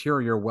money and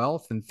material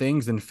wealth and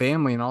things and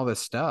family and all this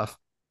stuff.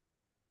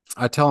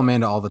 I tell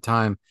Amanda all the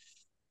time,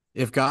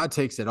 if God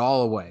takes it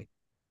all away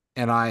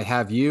and I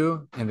have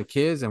you and the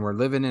kids and we're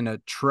living in a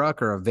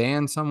truck or a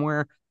van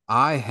somewhere,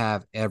 I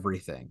have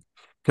everything,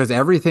 because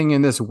everything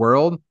in this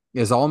world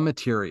is all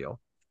material.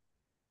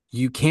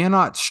 You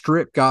cannot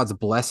strip God's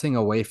blessing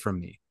away from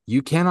me.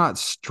 You cannot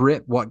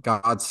strip what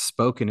God's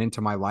spoken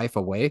into my life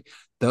away,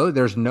 though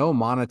there's no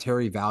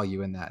monetary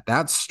value in that.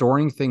 That's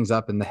storing things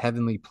up in the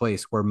heavenly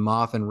place where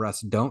moth and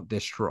rust don't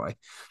destroy.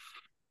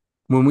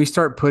 When we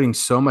start putting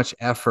so much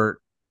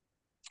effort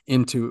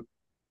into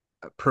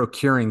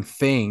procuring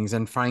things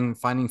and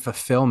finding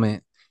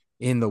fulfillment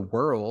in the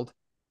world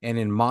and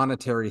in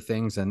monetary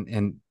things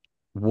and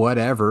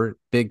whatever,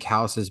 big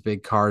houses,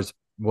 big cars,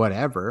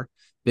 whatever,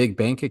 big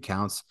bank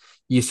accounts,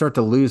 you start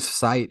to lose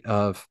sight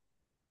of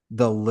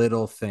the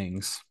little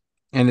things.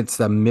 And it's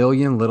the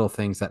million little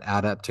things that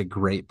add up to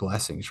great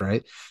blessings,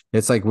 right?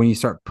 It's like when you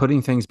start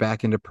putting things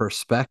back into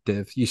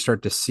perspective, you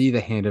start to see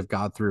the hand of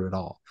God through it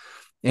all.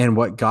 And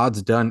what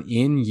God's done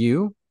in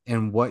you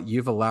and what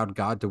you've allowed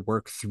God to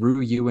work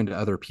through you into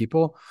other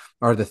people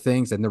are the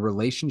things, and the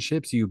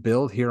relationships you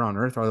build here on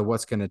earth are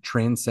what's going to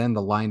transcend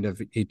the line of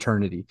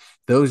eternity.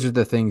 Those are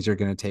the things you're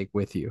going to take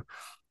with you,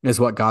 is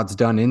what God's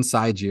done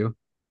inside you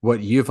what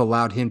you've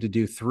allowed him to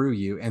do through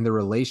you and the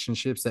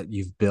relationships that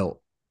you've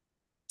built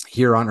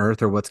here on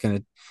earth, or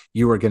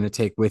you are going to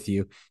take with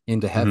you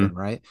into Mm-hmm. heaven,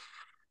 right?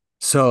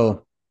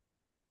 So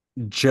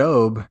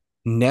Job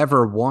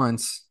never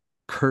once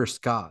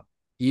cursed God,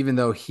 even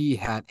though he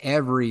had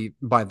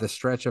by the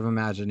stretch of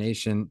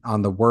imagination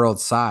on the world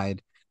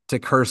side to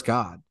curse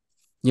God.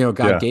 God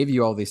Yeah. gave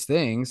you all these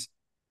things.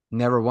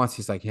 Never once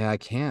he's like, yeah, I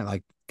can't.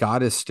 Like,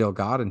 God is still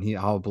God, and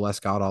I'll bless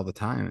God all the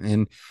time.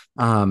 And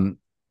um,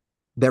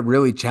 that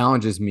really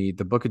challenges me.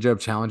 The book of Job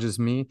challenges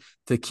me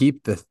to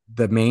keep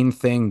the main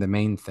thing the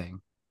main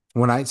thing.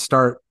 When I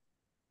start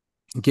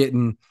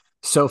getting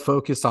so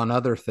focused on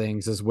other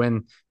things is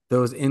when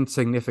those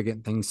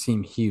insignificant things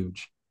seem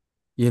huge,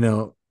 you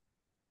know,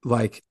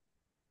 like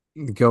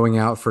going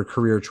out for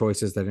career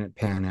choices that didn't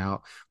pan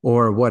out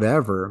or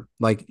whatever.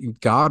 Like,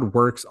 God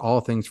works all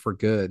things for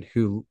good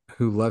who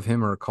love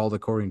him or are called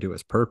according to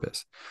his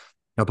purpose.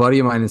 A buddy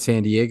of mine in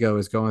San Diego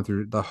is going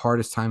through the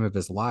hardest time of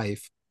his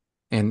life.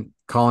 And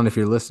Colin, if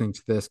you're listening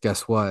to this,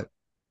 guess what?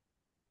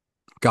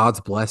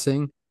 God's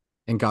blessing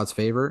and God's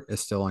favor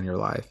is still on your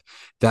life.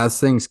 Those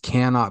things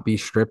cannot be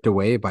stripped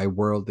away by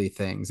worldly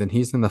things. And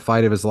he's in the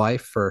fight of his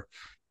life for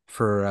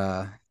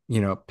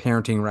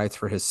parenting rights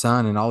for his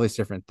son and all these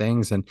different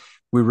things. And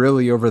we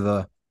really over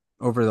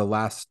the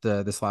last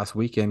this last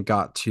weekend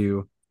got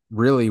to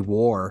really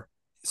war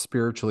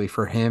spiritually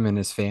for him and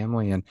his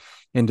family,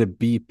 and to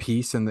be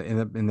peace in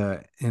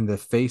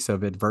the face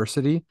of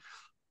adversity,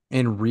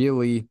 and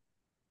really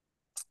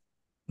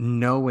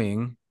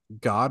knowing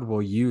God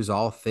will use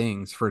all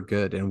things for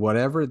good. And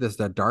whatever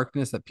the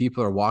darkness that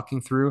people are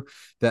walking through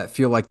that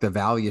feel like the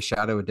valley of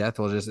shadow of death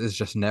is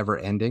just never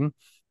ending,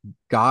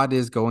 God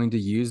is going to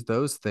use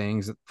those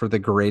things for the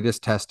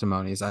greatest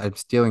testimonies. I'm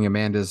stealing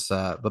Amanda's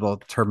little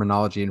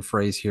terminology and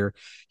phrase here.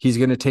 He's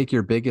going to take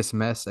your biggest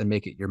mess and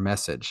make it your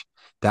message.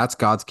 That's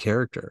God's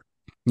character.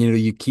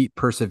 You keep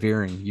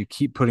persevering, you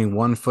keep putting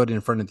one foot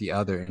in front of the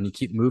other, and you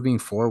keep moving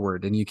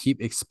forward, and you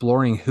keep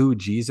exploring who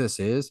Jesus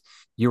is.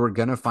 You are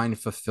going to find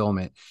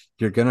fulfillment.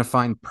 You're going to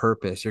find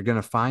purpose. You're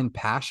going to find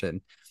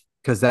passion,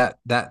 because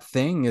that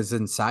thing is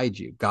inside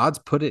you. God's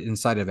put it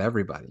inside of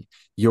everybody.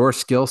 Your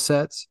skill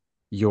sets,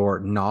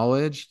 your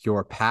knowledge,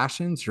 your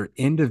passions are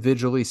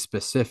individually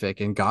specific,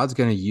 and God's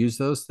going to use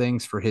those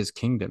things for his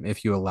kingdom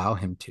if you allow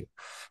him to.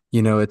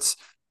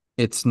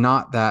 It's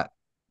not that,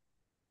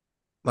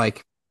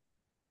 like,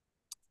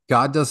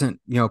 God doesn't,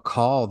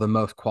 call the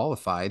most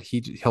qualified.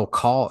 He'll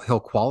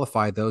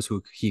qualify those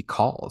who he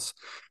calls.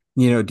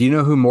 Do you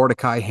know who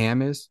Mordecai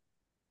Ham is?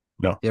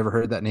 No. You ever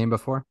heard that name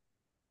before?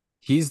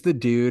 He's the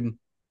dude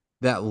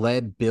that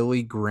led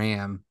Billy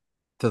Graham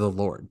to the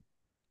Lord.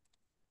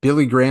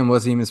 Billy Graham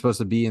wasn't even supposed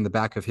to be in the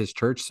back of his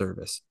church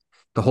service.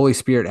 The Holy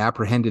Spirit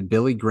apprehended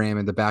Billy Graham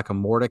in the back of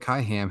Mordecai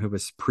Ham, who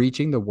was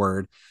preaching the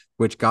word,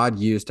 which God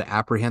used to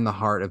apprehend the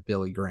heart of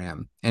Billy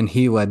Graham. And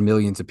he led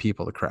millions of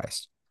people to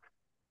Christ.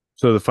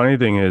 So the funny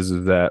thing is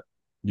that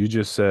you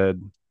just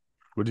said,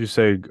 what did you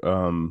say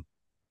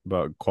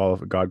about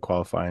God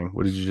qualifying?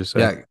 What did you just say?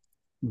 Yeah,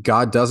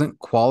 God doesn't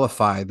call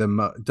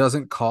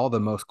the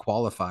most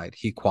qualified.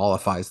 He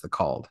qualifies the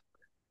called.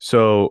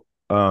 So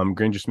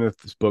Granger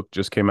Smith's book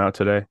just came out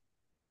today.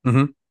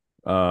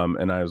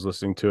 Mm-hmm. And I was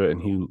listening to it,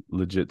 and he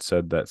legit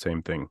said that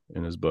same thing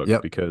in his book,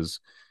 Yep. because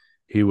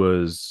he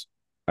was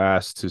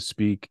asked to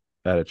speak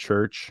at a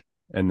church,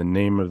 and the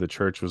name of the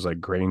church was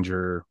like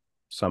Granger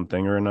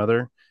something or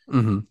another,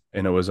 Mm-hmm.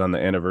 and it was on the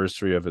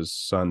anniversary of his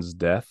son's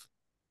death.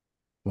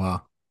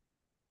 Wow.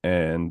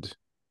 And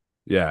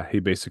yeah, he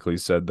basically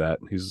said that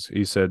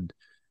he said,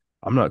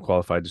 I'm not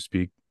qualified to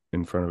speak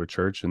in front of a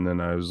church. And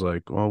then I was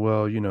like, oh,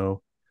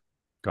 well,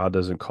 God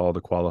doesn't call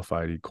the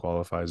qualified, he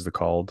qualifies the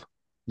called.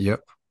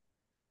 Yep.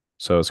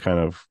 So it's kind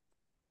of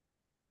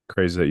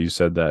crazy that you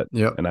said that.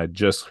 Yep. And I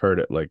just heard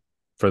it like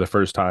for the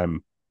first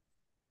time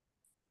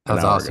an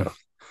That's hour awesome. ago.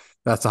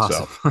 That's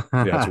awesome. So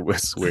yeah,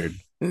 it's weird.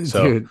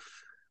 So Dude.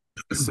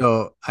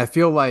 So I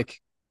feel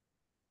like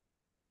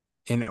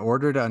in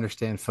order to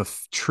understand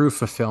true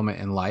fulfillment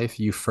in life,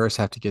 you first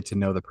have to get to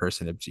know the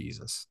person of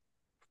Jesus.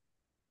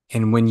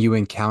 And when you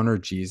encounter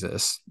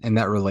Jesus and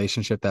that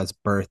relationship that's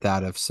birthed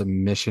out of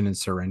submission and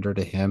surrender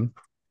to him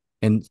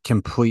and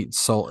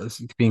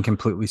being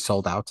completely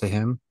sold out to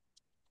him,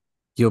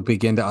 you'll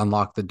begin to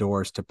unlock the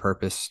doors to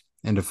purpose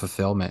and to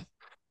fulfillment.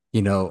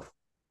 To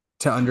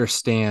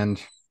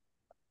understand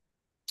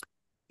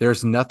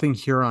there's nothing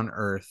here on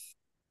earth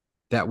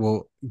that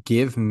will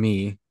give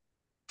me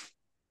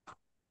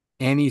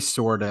any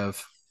sort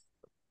of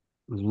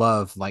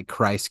love like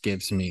Christ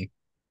gives me.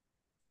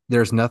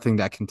 There's nothing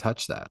that can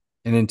touch that.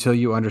 And until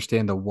you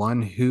understand the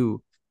one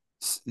who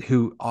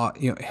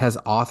has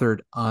authored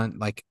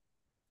like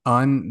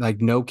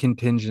no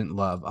contingent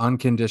love,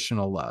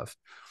 unconditional love,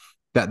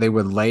 that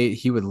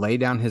he would lay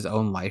down his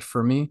own life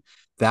for me.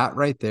 That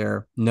right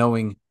there,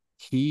 knowing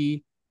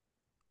he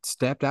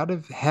stepped out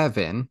of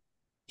heaven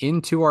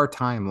into our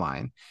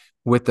timeline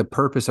with the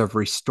purpose of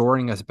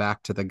restoring us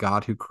back to the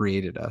God who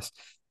created us.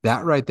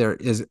 That right there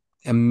is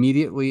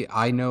immediately,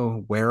 I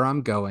know where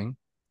I'm going.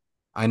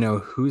 I know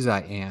whose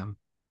I am,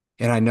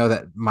 and I know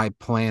that my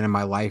plan and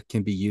my life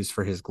can be used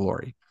for his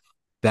glory.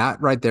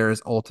 That right there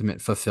is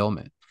ultimate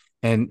fulfillment.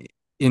 And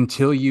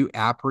until your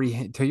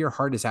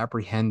heart is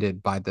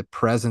apprehended by the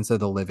presence of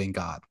the living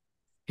God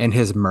and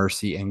his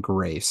mercy and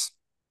grace,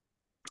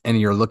 and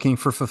you're looking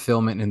for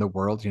fulfillment in the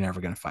world, you're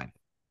never going to find it.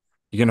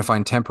 You're going to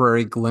find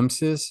temporary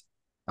glimpses,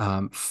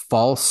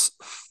 false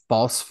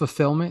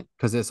fulfillment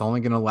because it's only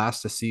going to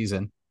last a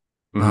season.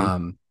 Mm-hmm.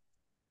 Um,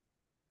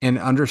 and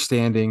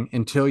understanding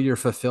until you're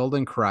fulfilled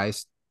in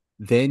Christ,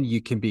 then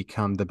you can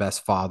become the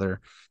best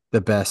father, the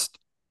best,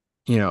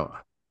 you know,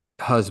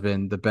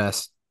 husband, the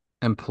best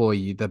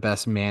employee, the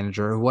best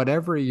manager,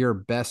 whatever your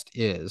best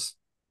is.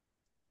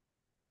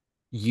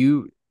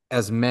 You,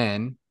 as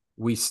men,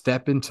 we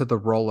step into the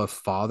role of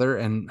father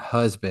and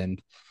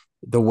husband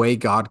the way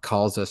God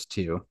calls us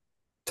to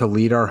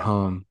lead our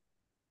home,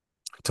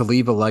 to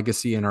leave a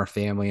legacy in our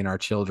family and our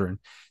children.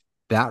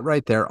 That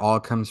right there all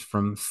comes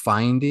from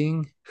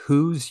finding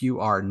whose you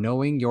are.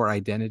 Knowing your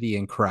identity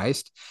in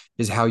Christ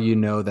is how you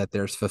know that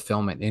there's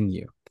fulfillment in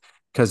you.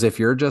 Because if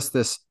you're just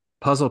this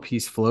puzzle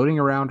piece floating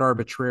around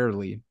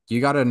arbitrarily,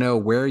 you got to know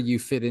where you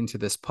fit into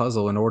this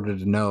puzzle in order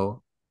to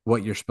know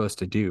what you're supposed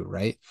to do,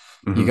 right?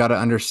 You Mm-hmm. got to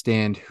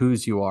understand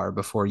whose you are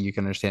before you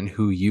can understand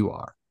who you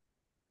are.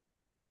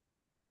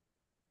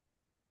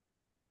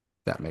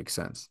 That makes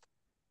sense.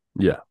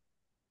 Yeah.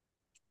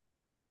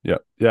 Yeah.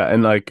 Yeah.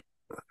 And like,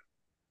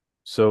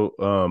 so,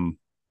 and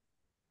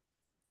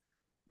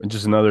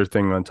just another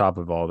thing on top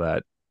of all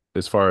that,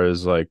 as far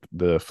as like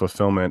the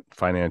fulfillment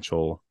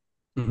financial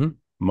Mm-hmm.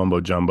 mumbo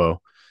jumbo,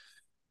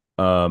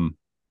 um,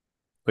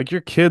 like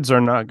your kids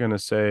are not going to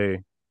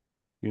say,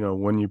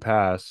 when you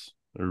pass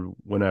or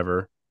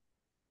whenever,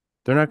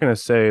 they're not going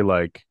to say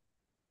like,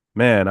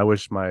 man, I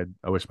wish my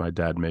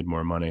dad made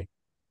more money.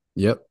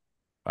 Yep.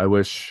 I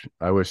wish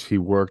he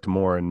worked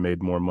more and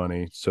made more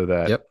money so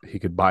that Yep. he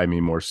could buy me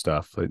more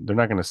stuff. Like, they're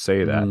not going to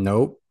say that.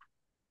 Nope.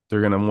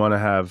 They're going to want to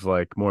have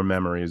like more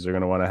memories. They're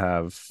going to want to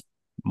have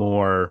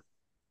more,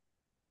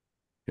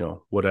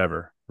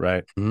 whatever,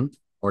 right? Mm-hmm.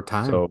 Or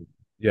time. So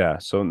yeah,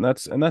 so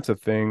that's a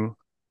thing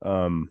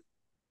um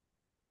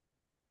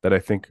that I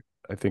think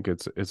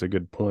it's a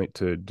good point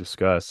to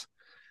discuss.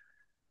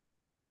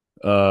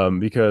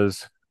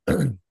 Because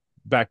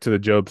back to the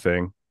Job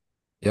thing,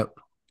 Yep.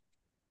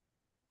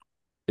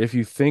 if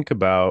you think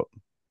about,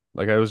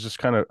 like, I was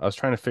trying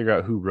to figure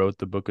out who wrote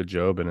the book of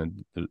Job,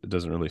 and it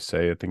doesn't really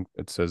say. I think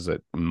it says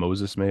that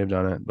Moses may have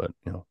done it, but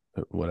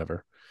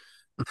whatever.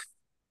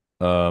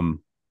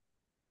 Um,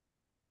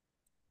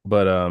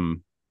 but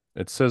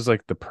it says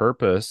like the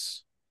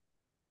purpose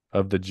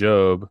of the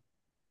Job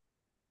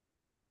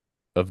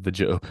of the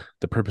Job,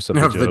 the purpose of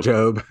the Of the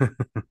Job. Job.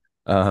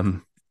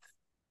 Um,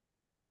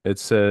 it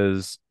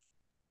says,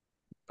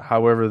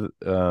 however,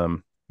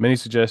 many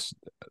suggest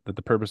that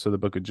the purpose of the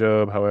book of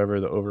Job, however,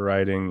 the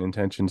overriding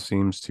intention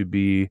seems to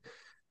be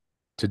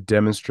to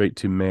demonstrate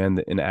to man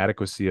the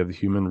inadequacy of the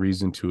human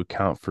reason to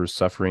account for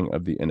suffering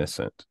of the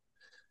innocent.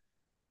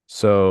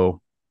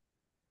 So,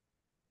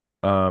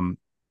 um,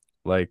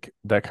 like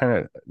that kind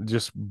of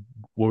just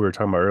what we were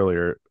talking about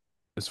earlier,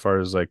 as far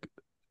as like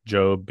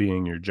Job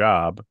being your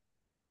job,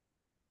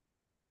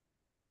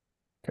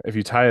 if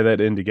you tie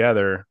that in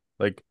together,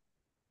 like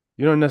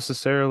you don't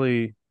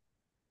necessarily,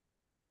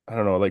 I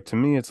don't know, like to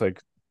me, it's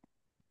like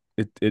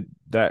it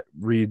that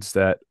reads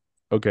that,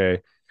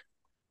 okay,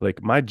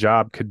 like my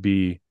job could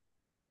be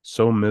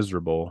so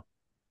miserable,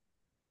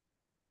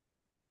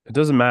 it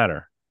doesn't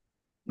matter.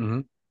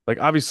 Mm-hmm. Like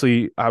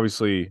obviously,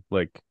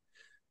 like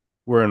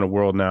we're in a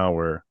world now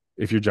where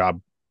if your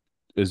job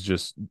is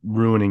just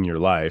ruining your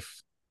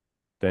life,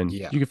 then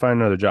Yeah. you can find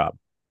another job.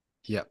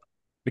 Yep.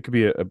 It could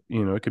be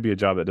it could be a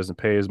job that doesn't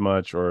pay as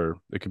much, or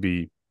it could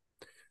be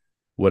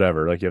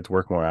whatever, like you have to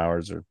work more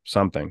hours or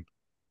something.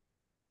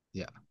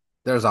 Yeah.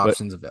 There's But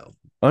options available.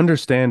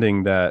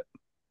 understanding that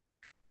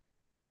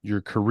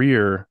your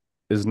career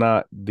is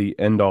not the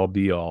end all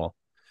be all,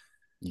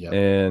 Yep.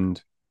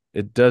 and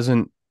it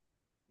doesn't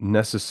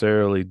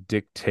necessarily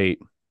dictate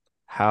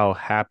how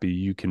happy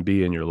you can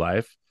be in your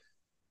life.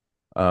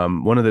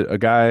 A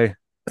guy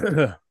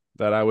that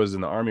I was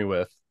in the army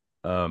with,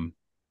 um,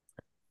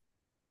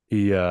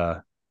 he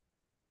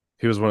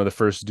he was one of the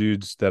first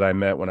dudes that I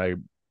met when I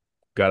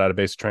got out of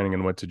basic training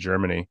and went to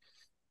Germany.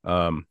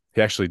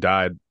 He actually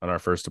died on our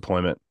first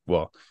deployment.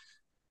 Well,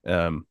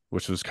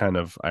 which was kind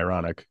of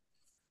ironic.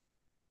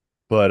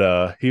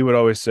 But he would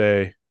always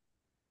say,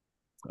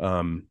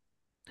 um,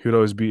 he would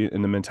always be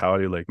in the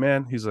mentality like,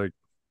 man, he's like,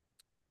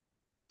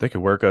 they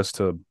could work us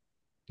to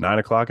 9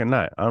 o'clock at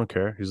night. I don't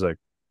care. He's like,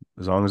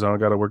 as long as I don't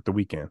got to work the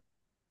weekend.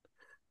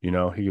 He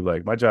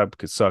like, my job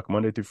could suck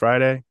Monday through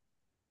Friday,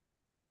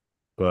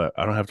 but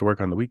I don't have to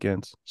work on the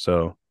weekends.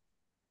 So,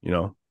 you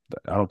know,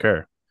 I don't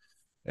care.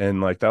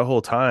 And like that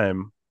whole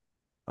time,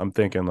 I'm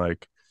thinking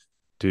like,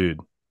 dude,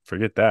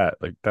 forget that.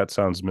 Like that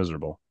sounds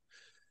miserable.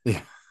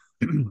 Yeah.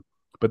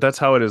 But that's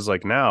how it is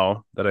like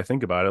now that I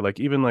think about it.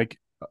 Like even like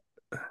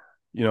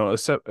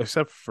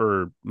except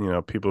for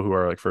people who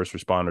are like first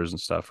responders and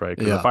stuff, right?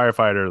 Because a Yeah.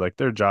 firefighter, like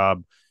their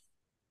job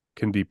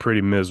can be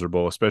pretty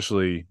miserable,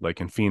 especially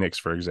like in Phoenix,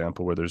 for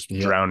example, where there's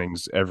Yep.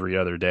 drownings every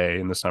other day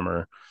in the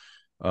summer.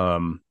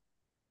 Um,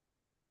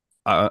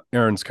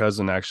 Aaron's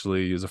cousin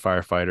actually is a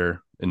firefighter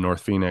in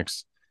North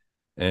Phoenix,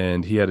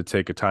 and he had to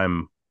take a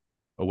time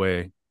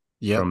away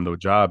Yep. from the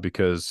job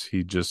because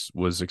he just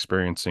was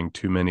experiencing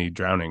too many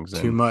drownings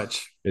Too and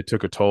much. it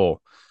took a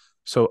toll.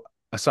 So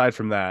aside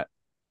from that,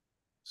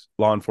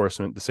 law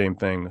enforcement, the same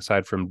thing.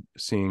 Aside from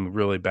seeing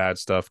really bad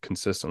stuff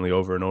consistently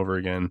over and over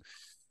again,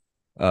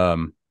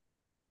 um,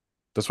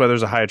 that's why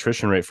there's a high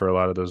attrition rate for a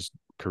lot of those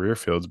career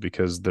fields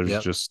because there's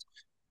Yep. just,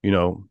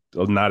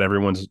 not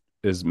everyone's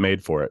is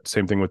made for it.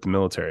 Same thing with the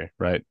military,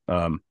 right?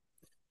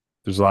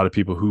 There's a lot of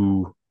people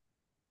who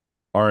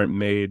aren't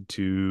made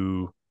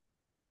to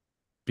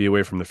be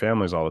away from their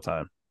families all the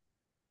time.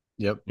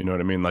 Yep. You know what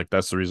I mean? Like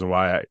that's the reason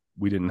why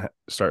we didn't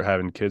start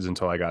having kids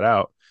until I got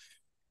out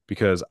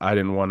because I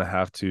didn't want to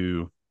have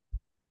to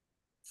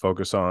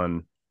focus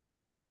on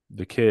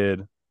the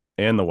kid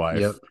and the Yep.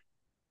 wife.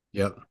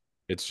 Yep.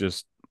 It's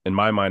just in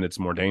my mind, it's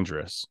more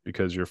dangerous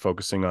because you're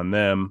focusing on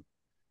them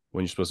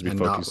when you're supposed to be And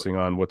not. focusing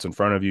on what's in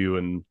front of you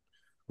and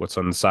what's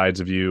on the sides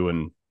of you.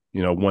 And,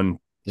 one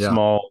Yeah.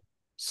 small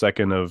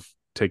second of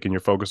taking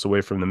your focus away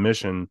from the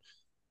mission,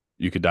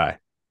 you could die,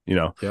 you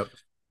know? Yep.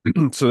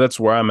 So that's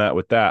where I'm at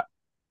with that.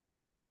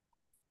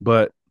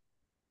 But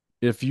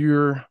if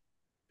you're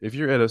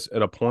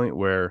at a point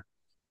where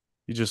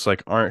you just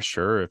like aren't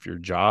sure if your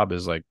job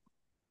is like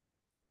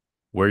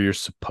where you're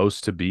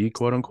supposed to be,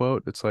 quote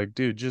unquote, it's like,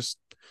 dude, just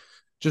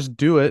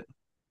do it.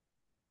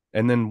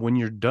 And then when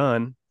you're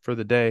done for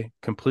the day,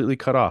 completely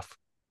cut off.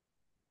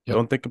 Yep.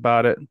 Don't think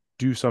about it.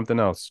 Do something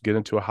else. Get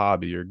into a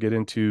hobby or get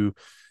into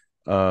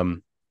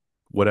um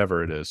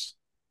whatever it is.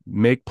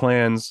 Make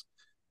plans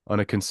on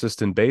a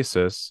consistent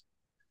basis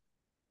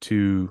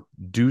to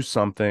do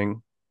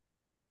something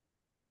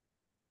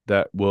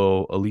that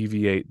will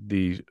alleviate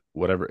the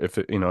whatever if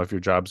your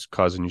job's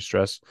causing you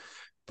stress,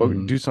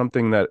 Hmm. do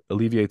something that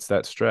alleviates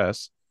that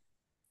stress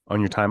on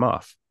your time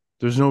off.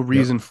 There's no Yep.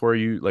 reason for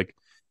you like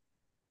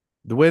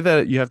the way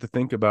that you have to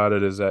think about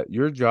it is that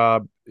your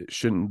job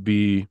shouldn't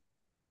be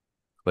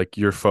like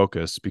your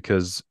focus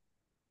because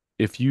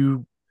if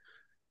you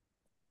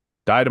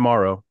die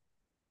tomorrow,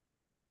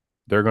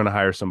 they're going to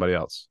hire somebody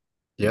else.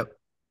 Yep.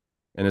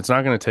 And it's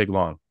not going to take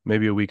long,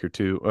 maybe a week or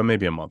two, or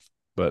maybe a month,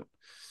 but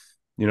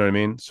you know what I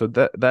mean? So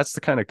that's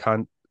the kind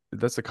of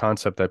that's the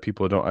concept that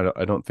people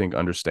I don't think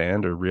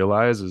understand or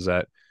realize is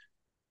that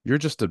you're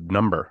just a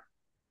number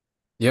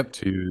Yep.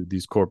 to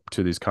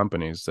these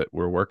companies that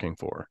we're working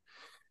for.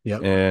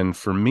 Yep. And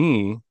for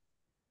me,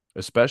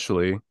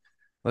 especially,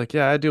 like,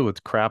 yeah, I deal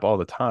with crap all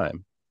the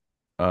time.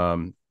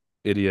 Um,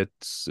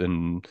 idiots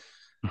and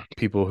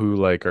people who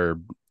like are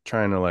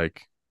trying to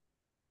like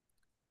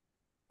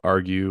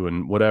argue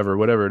and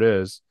whatever it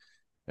is.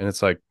 And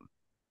it's like,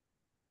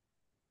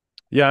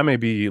 yeah, I may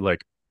be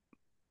like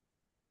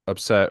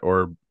upset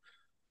or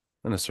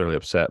not necessarily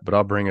upset, but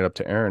I'll bring it up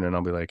to Aaron and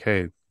I'll be like,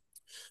 hey,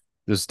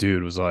 this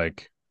dude was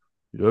like,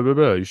 blah, blah,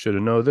 blah, you should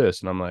have known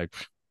this. And I'm like,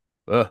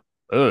 uh,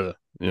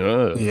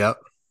 yeah, Yep.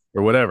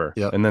 or whatever.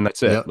 Yep. And then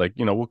that's it. Yep. Like,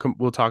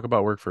 we'll talk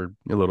about work for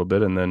a little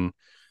bit and then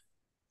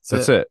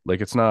That's that's it. it.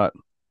 Like, it's not,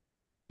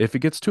 if it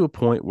gets to a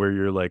point where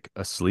you're like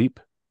asleep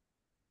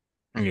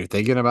And you're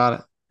thinking about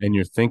it. and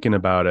you're thinking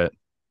about it,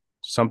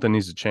 something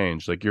needs to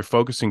change. Like, you're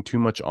focusing too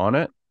much on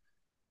it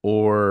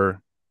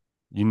or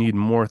you need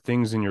more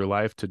things in your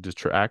life to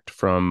detract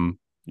from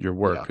your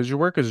work Yeah. because your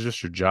work is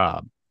just your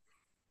job.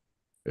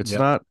 It's Yep.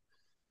 not,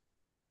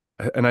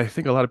 and I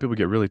think a lot of people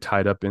get really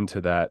tied up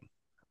into that,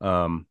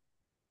 um,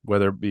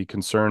 whether it be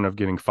concern of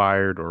getting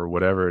fired or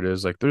whatever it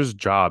is. Like there's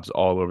jobs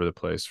all over the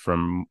place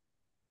from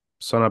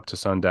sun up to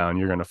sundown.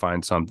 You're going to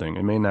find something.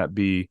 It may not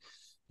be,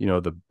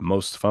 the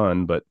most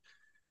fun, but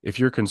if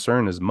your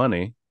concern is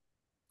money,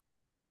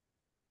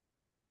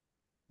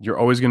 you're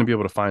always going to be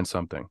able to find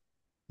something.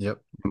 Yep.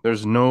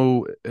 There's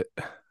no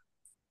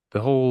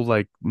the whole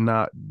like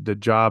not the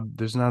job.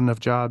 There's not enough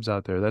jobs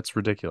out there. That's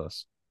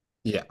ridiculous.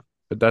 Yeah.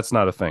 But that's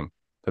not a thing.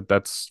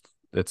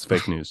 It's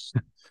fake news.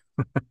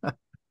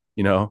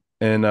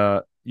 And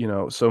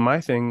so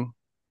my thing,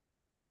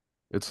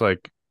 it's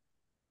like,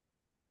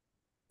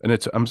 and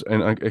it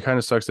kind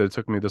of sucks that it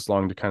took me this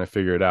long to kind of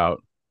figure it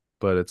out,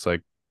 but it's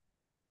like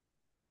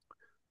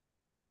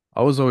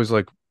I was always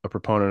like a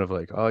proponent of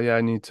like, oh yeah,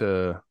 I need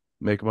to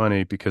make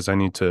money because I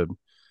need to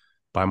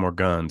buy more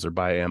guns or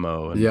buy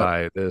ammo and Yep.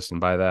 buy this and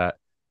buy that.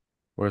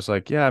 Where it's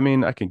like, yeah, I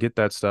mean, I can get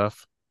that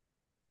stuff,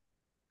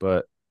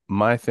 but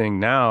my thing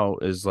now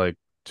is like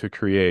to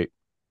create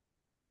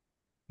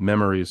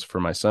memories for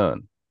my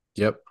son.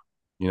 Yep.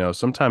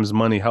 Sometimes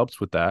money helps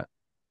with that.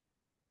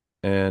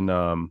 And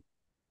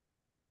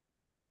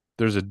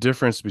there's a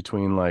difference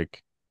between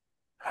like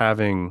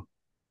having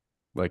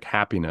like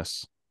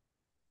happiness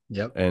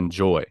Yep. and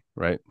joy,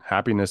 right?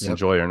 Happiness and Yep.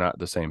 joy are not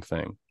the same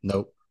thing.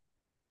 Nope.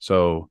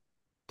 So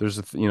there's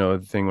the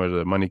thing where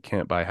the money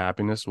can't buy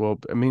happiness. Well,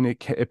 I mean,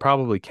 it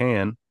probably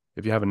can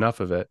if you have enough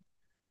of it,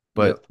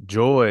 but Yep.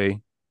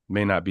 joy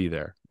may not be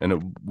there and it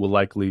will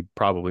likely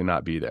probably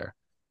not be there.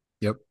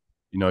 Yep.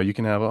 You know, you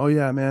can have, oh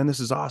yeah, man, this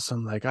is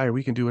awesome. Like, all right,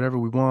 we can do whatever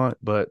we want,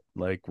 but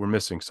like we're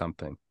missing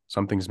something.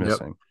 Something's Yep.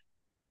 missing.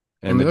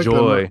 I And the mean, look at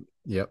joy,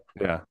 yep.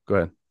 yeah, go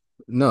ahead.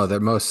 No, they're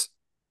most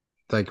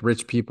like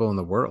rich people in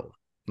the world.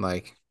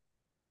 Like,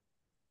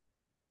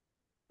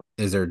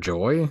 is there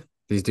joy?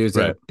 These dudes that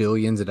Right. have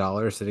billions of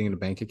dollars sitting in a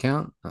bank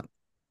account.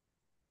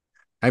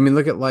 I mean,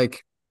 look at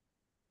like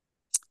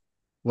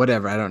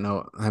whatever. I don't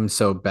know. I'm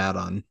so bad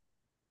on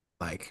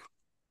like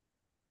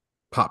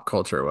pop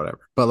culture or whatever.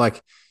 But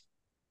like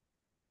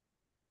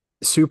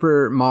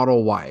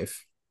supermodel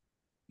wife,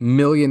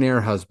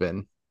 millionaire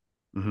husband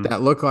Hmm.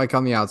 that look like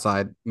on the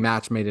outside,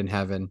 match made in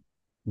heaven,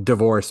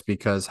 divorced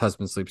because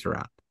husband sleeps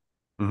around.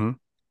 Hmm.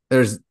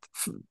 There's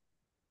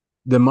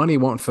the money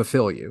won't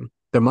fulfill you.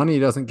 The money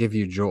doesn't give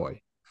you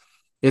joy.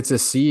 It's a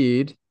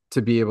seed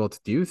to be able to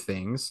do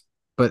things,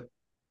 but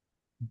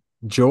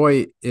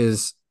joy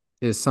is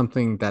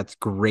something that's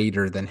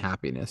greater than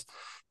happiness.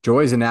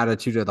 Joy is an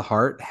attitude of the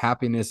heart.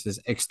 Happiness is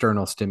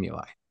external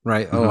stimuli,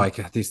 right? Oh, Hmm. I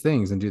got these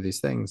things and do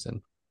these things.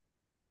 And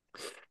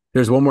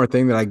there's one more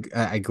thing that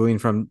I glean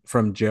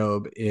from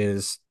Job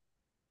is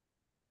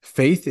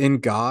faith in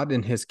God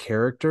and his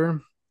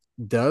character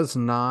does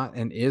not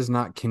and is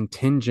not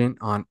contingent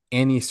on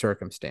any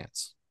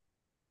circumstance.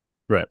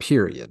 Right.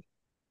 Period.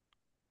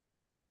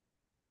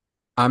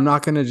 I'm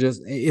not going to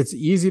just, it's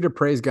easy to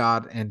praise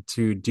God and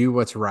to do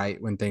what's right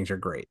when things are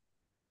great.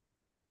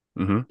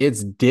 Hmm.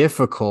 It's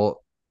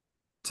difficult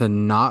to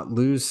not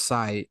lose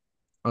sight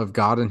of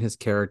God and his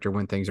character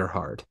when things are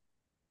hard.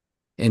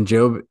 And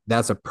Job,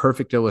 that's a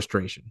perfect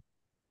illustration.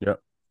 Yeah.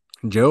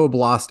 Job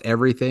lost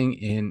everything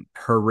in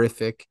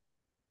horrific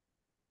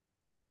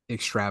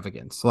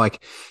extravagance.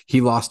 Like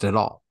he lost it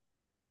all.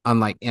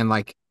 Unlike, and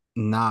like,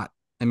 not,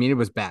 I mean, it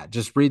was bad.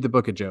 Just read the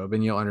book of Job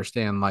and you'll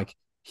understand like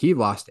he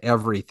lost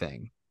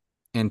everything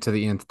and to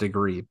the nth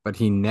degree, but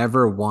he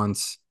never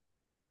once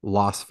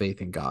lost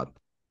faith in God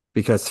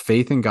because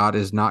faith in God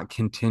is not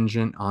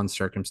contingent on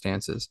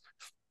circumstances.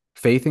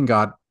 Faith in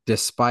God,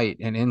 despite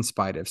and in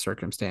spite of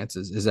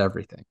circumstances, is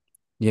everything.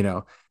 You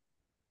know,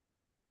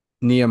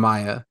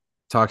 Nehemiah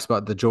talks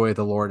about the joy of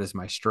the Lord is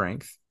my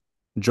strength.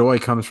 Joy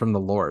comes from the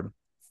Lord,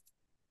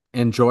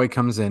 and joy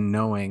comes in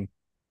knowing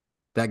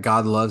that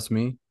God loves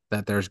me,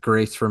 that there's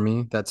grace for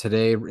me, that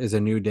today is a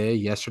new day.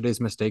 Yesterday's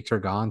mistakes are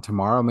gone.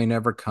 Tomorrow may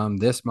never come.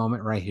 This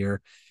moment right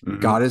here, Hmm.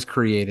 God is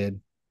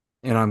created,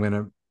 and I'm going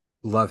to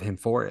love him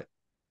for it.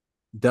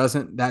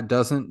 Doesn't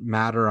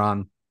matter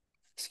on,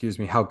 excuse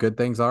me, how good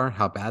things are,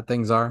 how bad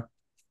things are.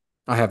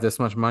 I have this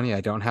much money.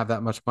 I don't have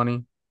that much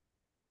money.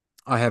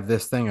 I have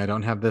this thing. I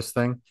don't have this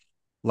thing.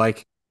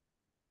 Like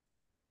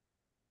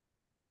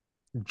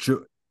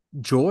jo-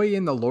 joy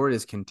in the Lord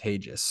is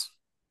contagious.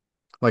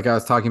 Like I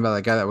was talking about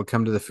that guy that would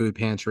come to the food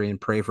pantry and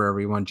pray for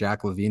everyone,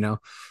 Jack Lavino.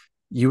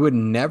 You would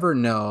never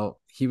know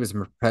he was in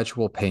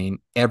perpetual pain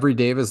every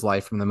day of his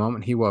life from the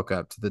moment he woke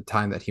up to the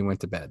time that he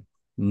went to bed.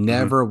 Hmm.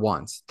 Never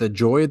once. The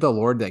joy of the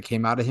Lord that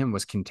came out of him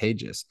was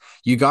contagious.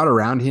 You got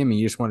around him and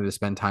you just wanted to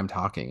spend time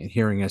talking and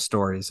hearing his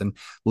stories and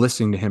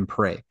listening to him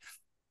pray.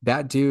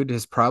 That dude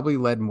has probably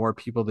led more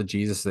people to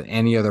Jesus than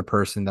any other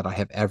person that I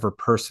have ever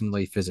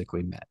personally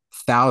physically met.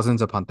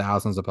 Thousands upon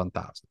thousands upon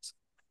thousands.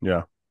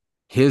 Yeah.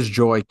 His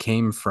joy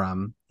came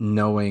from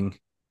knowing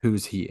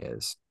whose he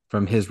is,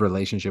 from his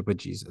relationship with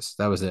Jesus.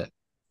 That was it.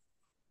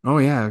 Oh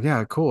yeah,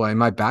 yeah, cool. And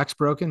my back's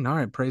broken. All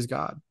right, praise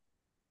God.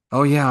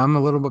 Oh yeah, I'm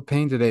a little bit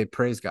pain today.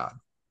 Praise God.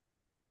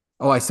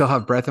 Oh, I still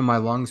have breath in my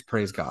lungs.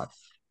 Praise God.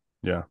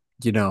 Yeah.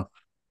 You know,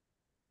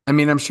 I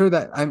mean, I'm sure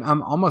that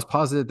I'm almost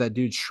positive that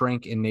dude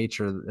shrank in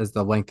nature as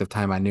the length of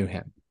time I knew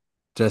him.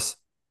 Just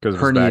Because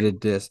of his back. herniated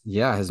disc.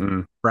 Yeah, his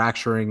Mm.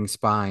 fracturing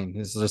spine.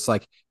 It's just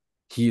like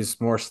he's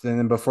more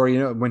than before. You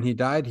know, when he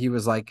died, he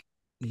was like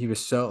he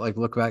was so like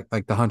look back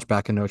like the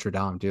Hunchback of Notre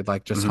Dame, dude.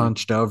 Like just Hmm.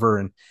 hunched over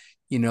and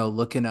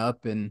looking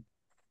up and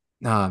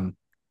um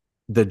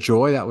the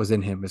joy that was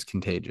in him was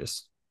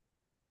contagious.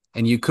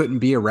 And you couldn't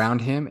be around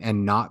him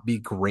and not be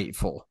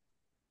grateful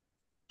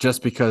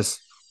just because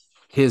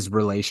his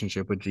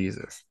relationship with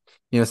Jesus.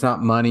 It's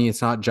not money,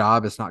 it's not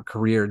job, it's not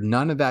career.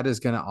 None of that is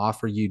going to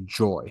offer you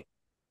joy.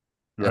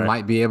 It Right.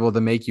 might be able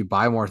to make you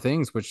buy more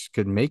things, which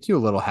could make you a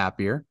little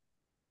happier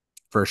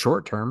for a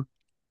short term.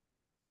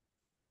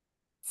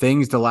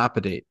 Things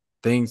dilapidate,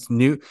 things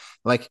new.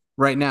 Like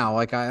right now,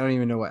 like I don't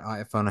even know what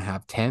iPhone I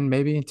have 10,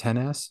 maybe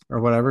 10s or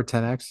whatever,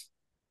 10X.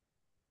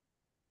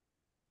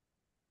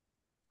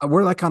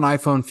 We're like on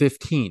iPhone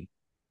 15.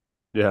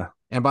 Yeah.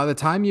 And by the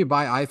time you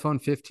buy iPhone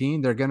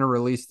 15, they're going to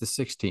release the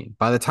 16.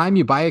 By the time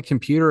you buy a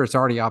computer, it's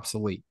already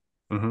obsolete.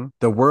 Hmm.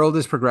 The world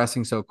is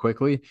progressing so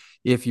quickly.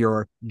 If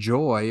your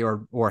joy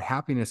or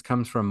happiness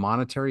comes from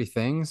monetary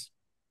things,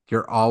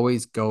 you're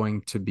always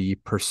going to be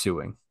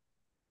pursuing.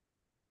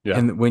 Yeah.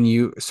 And when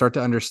you start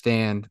to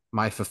understand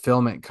my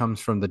fulfillment comes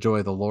from the joy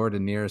of the Lord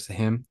and nearest to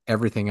him,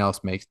 everything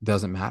else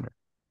doesn't matter.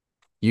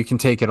 You can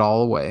take it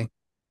all away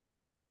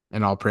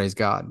And I'll praise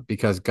God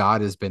because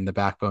God has been the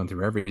backbone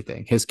through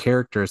everything. His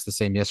character is the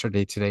same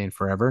yesterday, today, and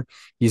forever.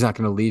 He's not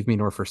going to leave me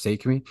nor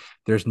forsake me.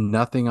 There's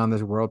nothing on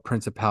this world,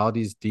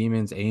 principalities,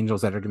 demons,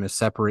 angels, that are going to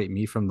separate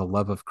me from the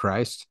love of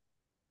Christ.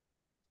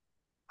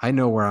 I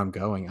know where I'm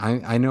going.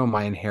 I know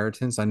my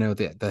inheritance. I know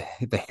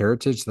the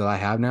heritage that I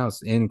have now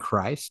is in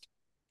Christ.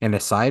 And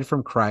aside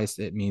from Christ,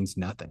 it means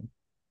nothing.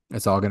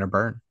 It's all going to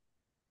burn.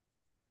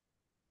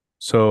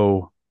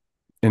 So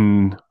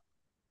in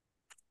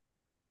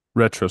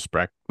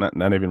retrospect,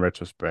 not even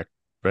retrospect,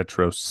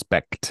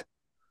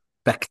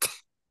 Becked.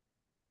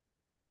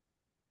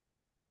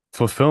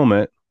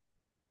 fulfillment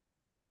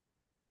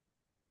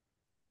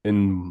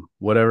in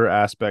whatever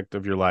aspect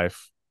of your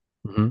life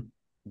Mm-hmm.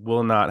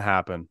 will not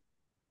happen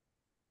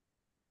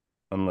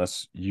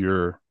unless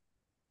you're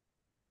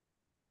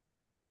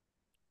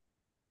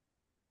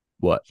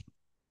what?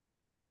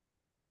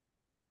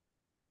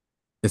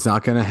 It's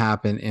not going to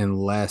happen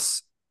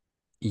unless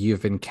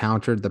you've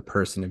encountered the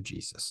person of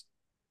Jesus.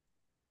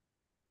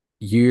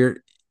 You're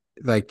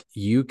like,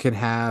 you can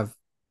have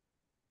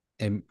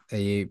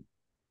a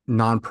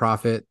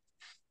nonprofit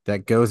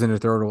that goes into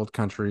third world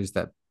countries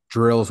that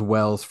drills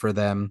wells for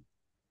them.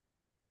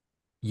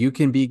 You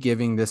can be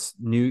giving this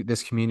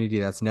community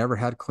that's never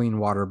had clean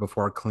water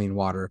before clean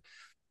water,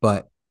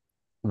 but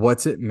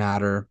what's it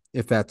matter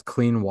if that's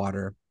clean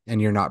water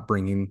and you're not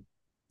bringing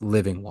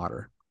living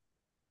water?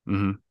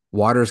 Mm-hmm.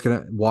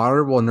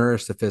 Water will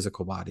nourish the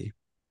physical body.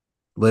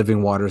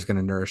 Living water is going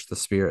to nourish the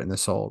spirit and the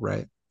soul,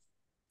 right?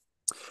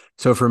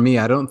 So for me,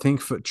 I don't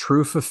think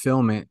true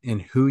fulfillment in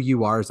who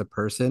you are as a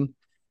person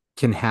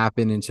can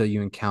happen until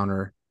you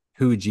encounter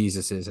who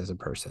Jesus is as a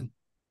person.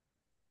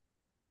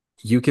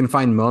 You can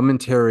find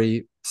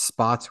momentary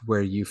spots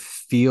where you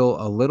feel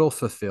a little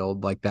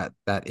fulfilled, like that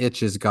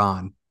itch is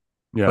gone,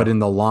 but Yeah. in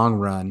the long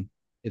run,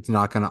 it's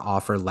not going to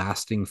offer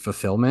lasting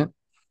fulfillment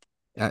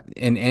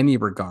in any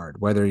regard,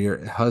 whether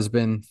you're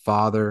husband,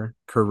 father,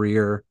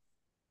 career,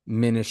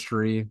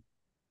 ministry,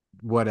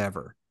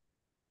 whatever.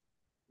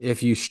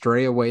 If you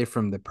stray away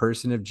from the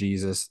person of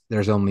Jesus,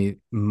 there's only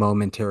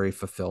momentary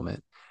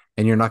fulfillment.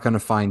 And you're not going to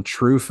find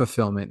true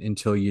fulfillment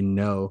until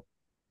you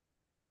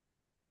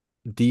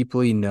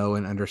deeply know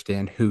and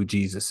understand who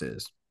Jesus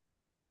is.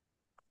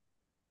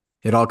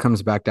 It all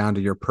comes back down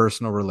to your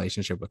personal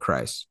relationship with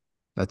Christ.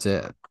 That's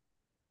it.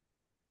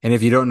 And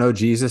if you don't know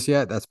Jesus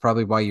yet, that's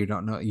probably why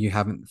you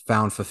haven't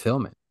found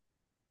fulfillment.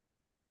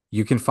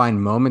 You can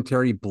find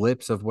momentary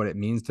blips of what it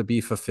means to be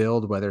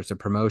fulfilled, whether it's a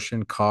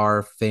promotion,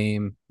 car,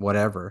 fame,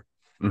 whatever.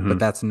 Mm-hmm.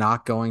 But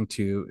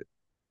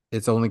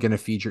it's only going to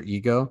feed your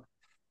ego.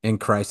 And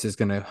Christ is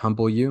going to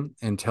humble you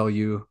and tell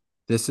you,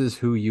 this is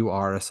who you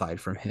are aside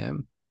from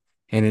him.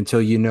 And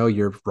until you know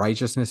your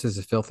righteousness is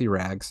a filthy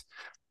rags,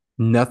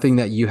 nothing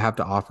that you have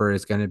to offer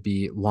is going to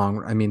be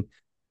long. I mean,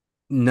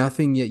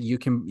 nothing that you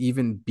can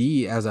even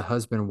be as a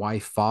husband,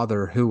 wife,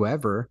 father,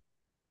 whoever,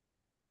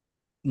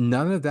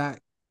 none of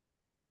that,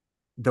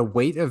 the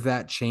weight of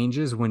that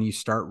changes when you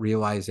start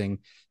realizing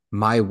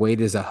my weight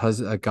is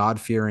a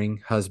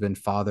God-fearing husband,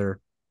 father,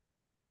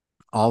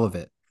 all of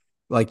it.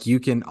 Like you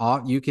can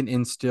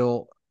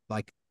instill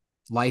like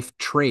life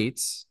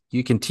traits.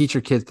 You can teach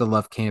your kids to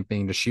love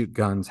camping, to shoot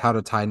guns, how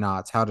to tie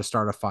knots, how to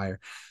start a fire,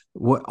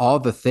 what all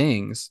the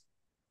things.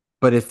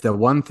 But if the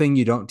one thing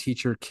you don't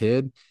teach your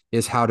kid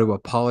is how to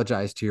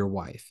apologize to your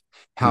wife,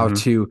 how Mm-hmm.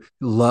 to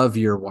love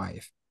your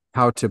wife,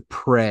 how to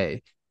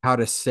pray, how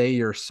to say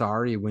you're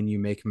sorry when you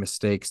make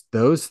mistakes,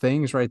 those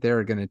things right there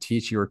are going to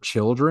teach your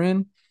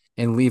children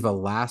and leave a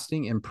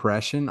lasting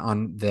impression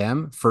on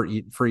them for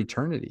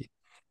eternity.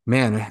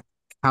 Man,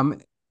 how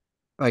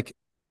like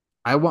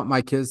I want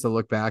my kids to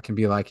look back and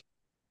be like,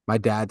 my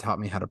dad taught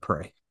me how to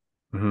pray.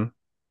 Mm-hmm.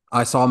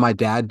 I saw my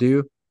dad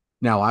do.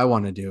 Now I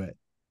want to do it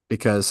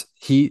because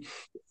he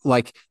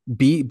like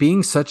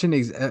being such an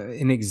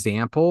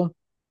example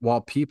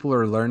while people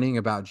are learning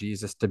about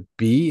Jesus, to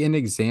be an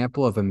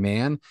example of a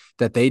man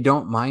that they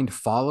don't mind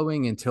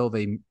following until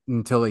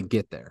they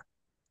get there.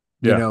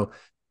 You Yeah. know,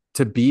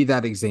 to be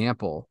that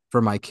example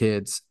for my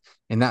kids.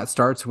 And that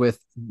starts with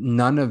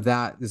none of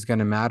that is going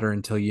to matter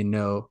until you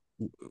know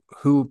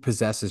who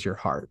possesses your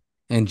heart.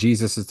 And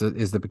Jesus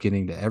is the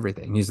beginning to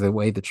everything. He's the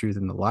way, the truth,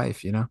 and the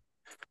life, you know?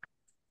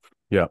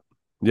 Yeah.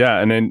 Yeah.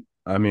 And then,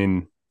 I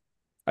mean,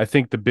 I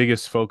think the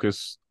biggest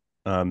focus,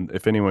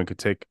 if anyone could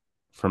take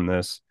from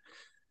this,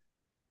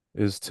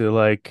 is to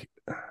like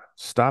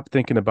stop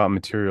thinking about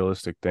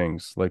materialistic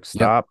things. Like, Yep.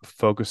 stop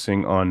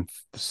focusing on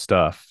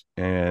stuff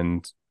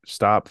and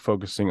stop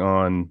focusing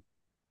on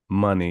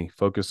money,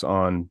 focus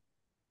on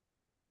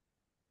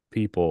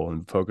people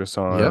and focus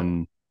Yep.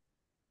 on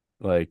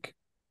like,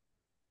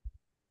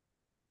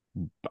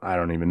 I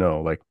don't even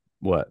know, like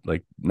what,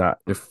 like not,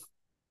 Your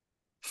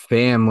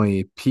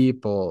family,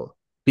 people,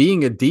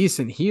 being a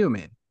decent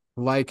human,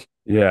 like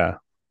yeah.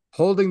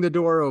 holding the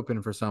door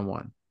open for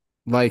someone.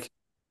 Like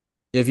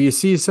if you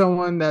see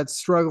someone that's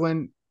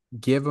struggling,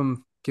 give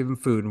them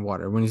food and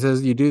water. When he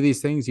says you do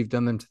these things, you've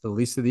done them to the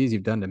least of these,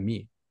 you've done to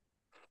me.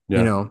 You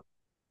Yeah. know,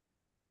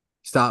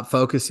 stop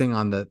focusing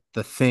on the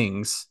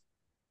things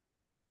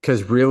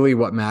Because really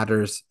what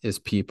matters is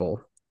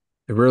people.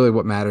 Really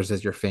what matters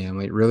is your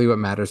family. Really what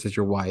matters is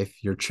your wife,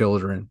 your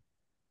children.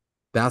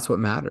 That's what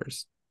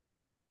matters.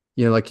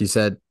 Like you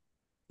said,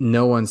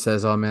 no one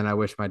says, "Oh man, I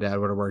wish my dad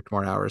would have worked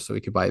more hours so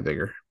we could buy a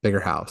bigger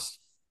house."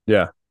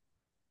 Yeah.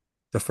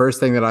 The first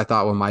thing that I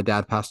thought when my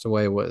dad passed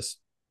away was,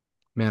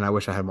 "Man, I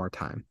wish I had more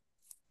time.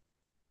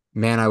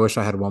 Man, I wish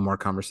I had one more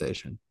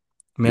conversation.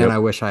 Man, Yep. I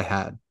wish I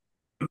had."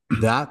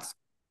 That's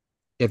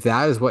If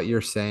that is what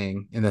you're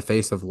saying in the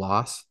face of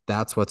loss,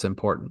 that's what's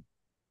important.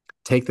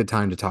 Take the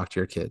time to talk to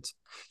your kids.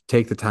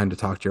 Take the time to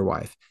talk to your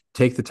wife.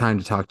 Take the time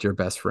to talk to your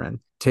best friend.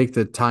 Take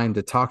the time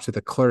to talk to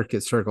the clerk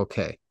at Circle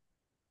K.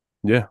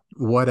 Yeah.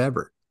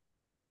 Whatever.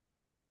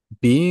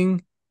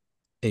 Being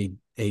a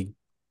a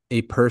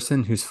a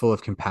person who's full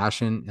of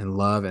compassion and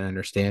love and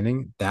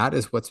understanding, that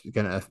is what's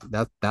gonna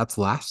that's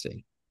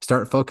lasting.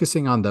 Start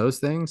focusing on those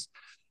things,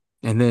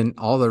 and then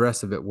all the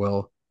rest of it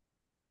will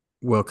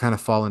kind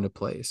of fall into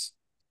place.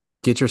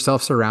 Get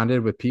yourself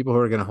surrounded with people who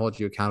are going to hold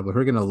you accountable, who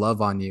are going to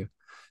love on you,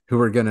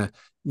 who are going to,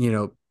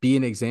 be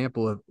an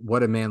example of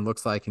what a man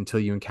looks like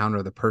until you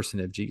encounter the person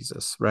of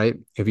Jesus, right?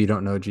 If you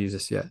don't know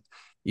Jesus yet.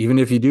 Even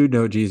if you do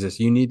know Jesus,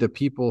 you need the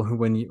people who,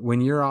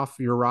 when you're off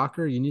your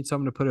rocker, you need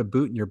someone to put a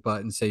boot in your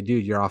butt and say,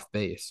 dude, you're off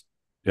base.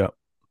 Yep.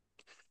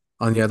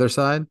 On the other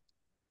side,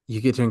 you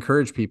get to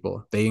encourage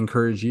people. They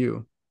encourage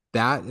you.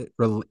 That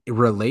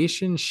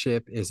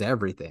relationship is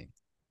everything.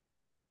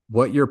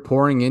 What you're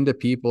pouring into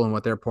people and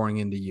what they're pouring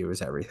into you is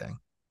everything.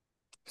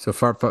 So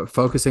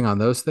focusing on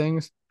those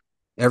things,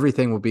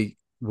 everything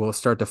will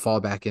start to fall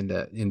back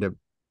into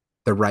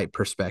the right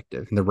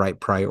perspective and the right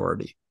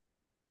priority.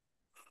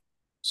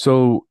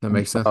 So, That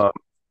makes sense. um,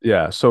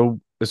 yeah.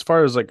 So as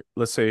far as like,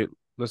 let's say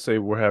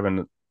we're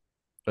having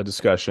a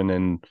discussion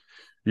and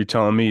you're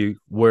telling me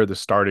where the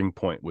starting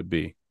point would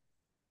be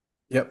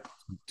Yep.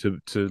 to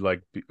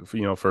like,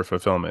 for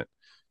fulfillment,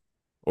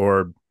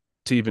 or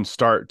to even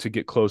start to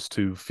get close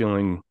to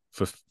feeling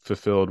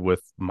fulfilled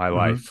with my Mm-hmm.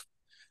 life.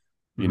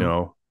 You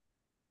Mm-hmm.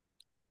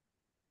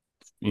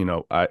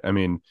 know, I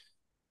mean,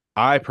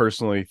 I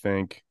personally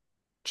think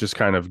just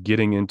kind of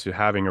getting into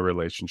having a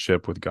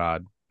relationship with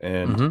God.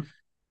 And Mm-hmm.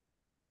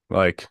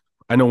 like,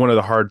 I know one of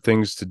the hard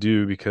things to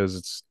do,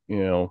 because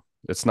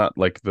it's not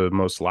like the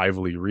most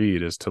lively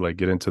read, is to like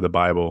get into the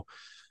Bible.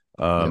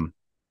 Yep. Um,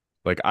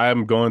 like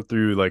I'm going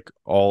through like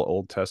all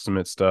Old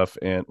Testament stuff,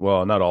 and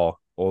well, not all,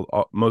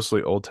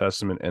 mostly Old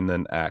Testament and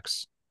then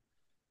Acts.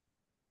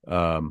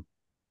 Um,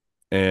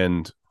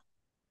 and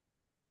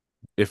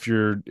if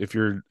you're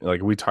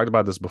like, we talked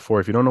about this before,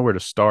 if you don't know where to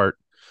start,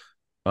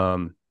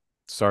 um,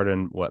 start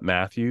in what,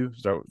 Matthew.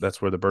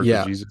 That's where the birth of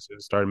Yeah. Jesus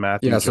is. Start in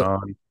Matthew, Yeah. So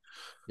John.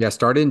 yeah,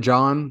 start in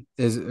John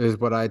is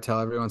what I tell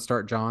everyone.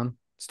 Start John.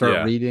 Start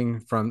Yeah. reading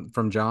from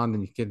John,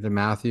 then you get to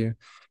Matthew.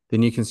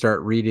 Then you can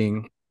start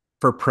reading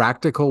for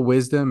practical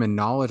wisdom and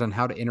knowledge on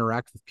how to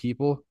interact with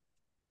people.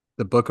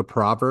 The book of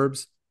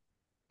Proverbs.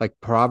 Like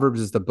Proverbs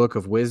is the book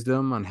of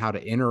wisdom on how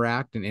to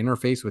interact and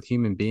interface with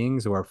human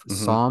beings, or Hmm.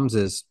 Psalms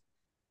is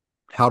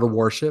how to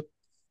worship.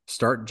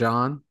 Start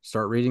John,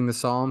 start reading the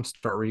Psalms,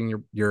 start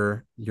reading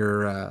your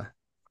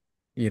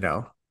you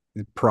know,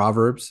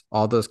 Proverbs,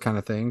 all those kind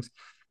of things.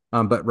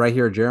 But right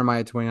here,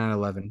 Jeremiah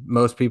 29:11.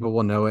 Most people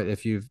will know it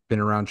if you've been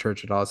around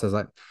church at all. It says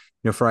like,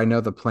 for I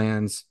know the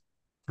plans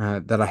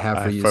that I have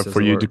for I you, for says the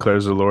you Lord.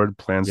 declares the Lord,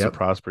 plans to Yep.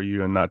 prosper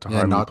you and not to Yeah,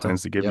 harm you, not to.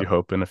 plans to give you Yep.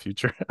 hope in the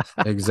future.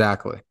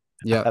 Exactly. I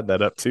Yep. had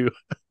that up too.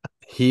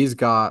 He's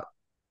got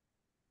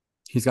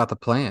he's got the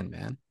plan,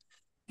 man.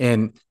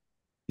 And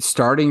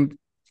starting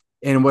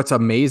And what's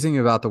amazing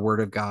about the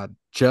word of God,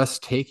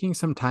 just taking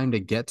some time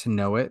to get to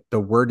know it, the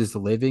word is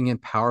living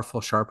and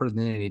powerful, sharper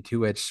than any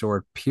two-edged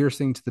sword,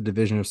 piercing to the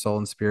division of soul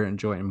and spirit and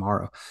joint and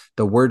marrow.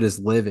 The word is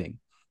living.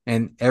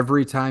 And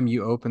every time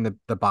you open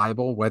the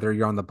Bible, whether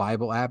you're on the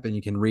Bible app and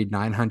you can read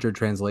 900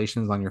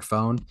 translations on your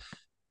phone,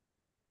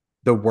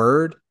 the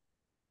word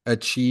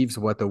achieves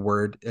what the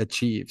word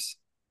achieves.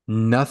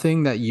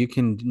 Nothing that you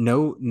can,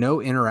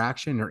 no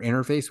interaction or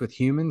interface with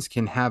humans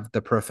can have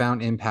the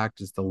profound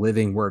impact as the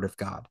living word of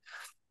God.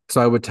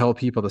 So I would tell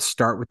people to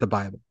start with the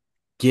Bible,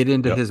 get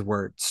into Yep. his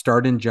word,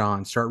 start in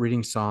John, start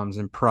reading Psalms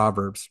and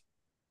Proverbs,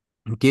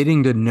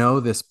 getting to know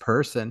this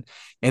person,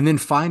 and then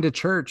find a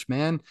church,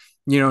 man.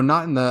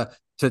 Not in the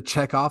to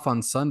check off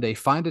on Sunday.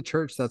 Find a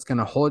church that's going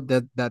to hold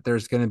that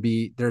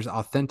there's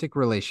authentic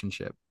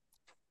relationship,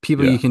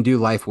 people you Yeah. can do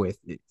life with.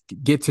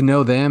 Get to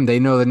know them. They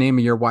know the name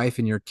of your wife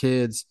and your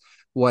kids,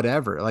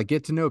 whatever. Like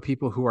get to know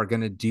people who are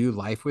going to do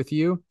life with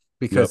you, Yep.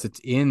 because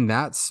it's in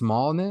that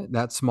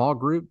small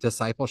group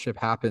discipleship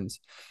happens.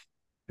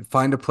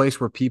 Find a place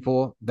where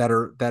people that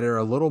are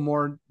a little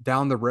more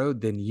down the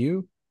road than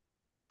you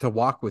to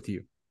walk with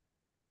you.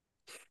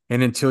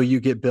 And until you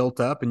get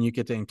built up and you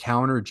get to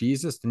encounter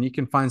Jesus, then you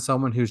can find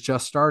someone who's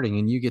just starting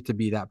and you get to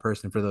be that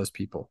person for those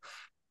people.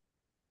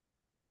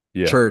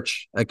 Yeah.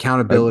 Church, I,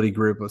 accountability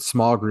group, a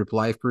small group,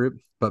 life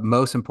group, but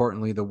most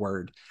importantly, the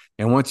word.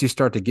 And once you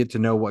start to get to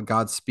know what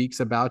God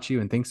speaks about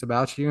you and thinks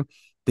about you,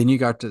 then you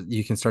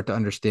can start to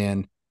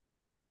understand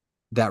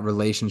that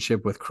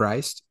relationship with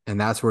Christ, and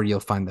that's where you'll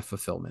find the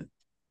fulfillment.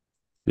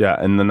 Yeah,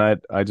 and then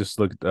I just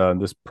looked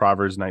this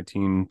Proverbs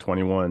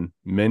 19:21.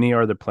 Many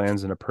are the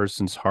plans in a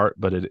person's heart,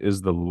 but it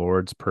is the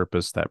Lord's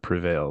purpose that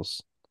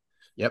prevails.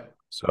 Yep.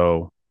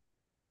 So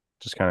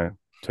just kind of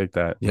take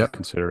that into Yep.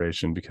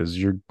 consideration, because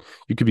you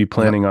could be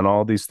planning on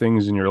all these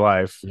things in your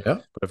life, Yep.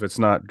 but if it's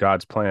not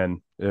God's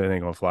plan, it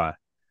ain't gonna fly.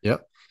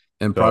 Yep.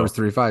 And So, Proverbs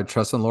 3:5,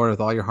 trust in the Lord with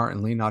all your heart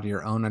and lean not to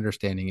your own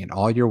understanding. In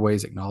all your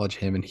ways, acknowledge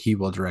him and he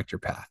will direct your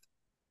path.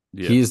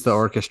 He's the yes.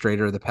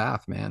 orchestrator of the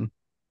path, man.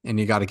 And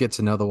you got to get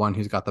to know the one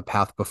who's got the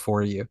path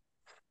before you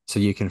so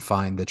you can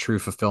find the true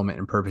fulfillment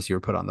and purpose you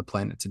were put on the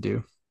planet to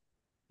do.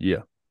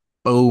 Yeah.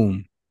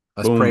 Boom.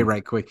 Let's pray Boom.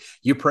 right quick.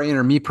 You praying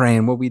or me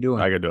praying? What we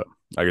doing? I could do it.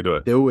 I could do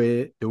it. Do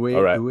it. Do it.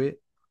 All right. Do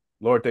it.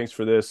 Lord, thanks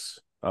for this.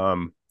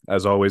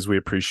 As always, we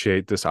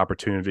appreciate this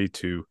opportunity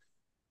to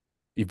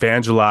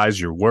evangelize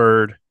your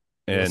word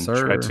Yes, and try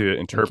sir. to Thank you,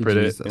 interpret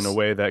it in a Jesus.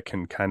 way that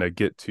can kind of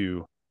get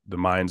to the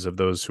minds of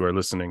those who are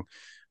listening.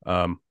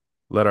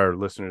 Let our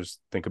listeners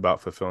think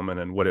about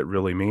fulfillment and what it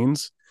really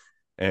means,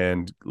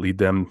 and lead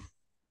them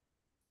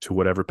to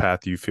whatever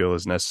path you feel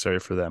is necessary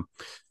for them.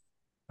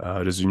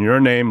 It is in your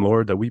name,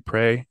 Lord, that we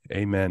pray.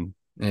 Amen.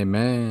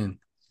 Amen.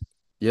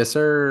 Yes,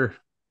 sir.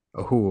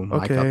 Oh,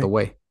 Mike out the Okay.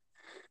 way.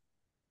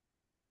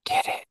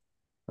 Get it.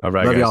 All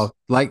right, Love guys. y'all.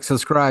 Like,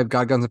 subscribe,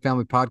 God Guns and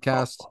Family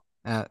Podcast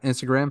at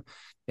Instagram,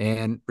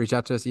 and reach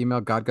out to us,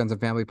 email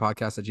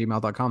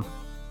godgunsandfamilypodcast@gmail.com.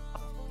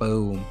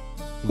 Boom.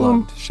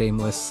 Boom. Loved.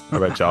 Shameless. All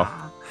right,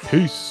 y'all.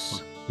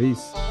 Peace.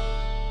 Peace.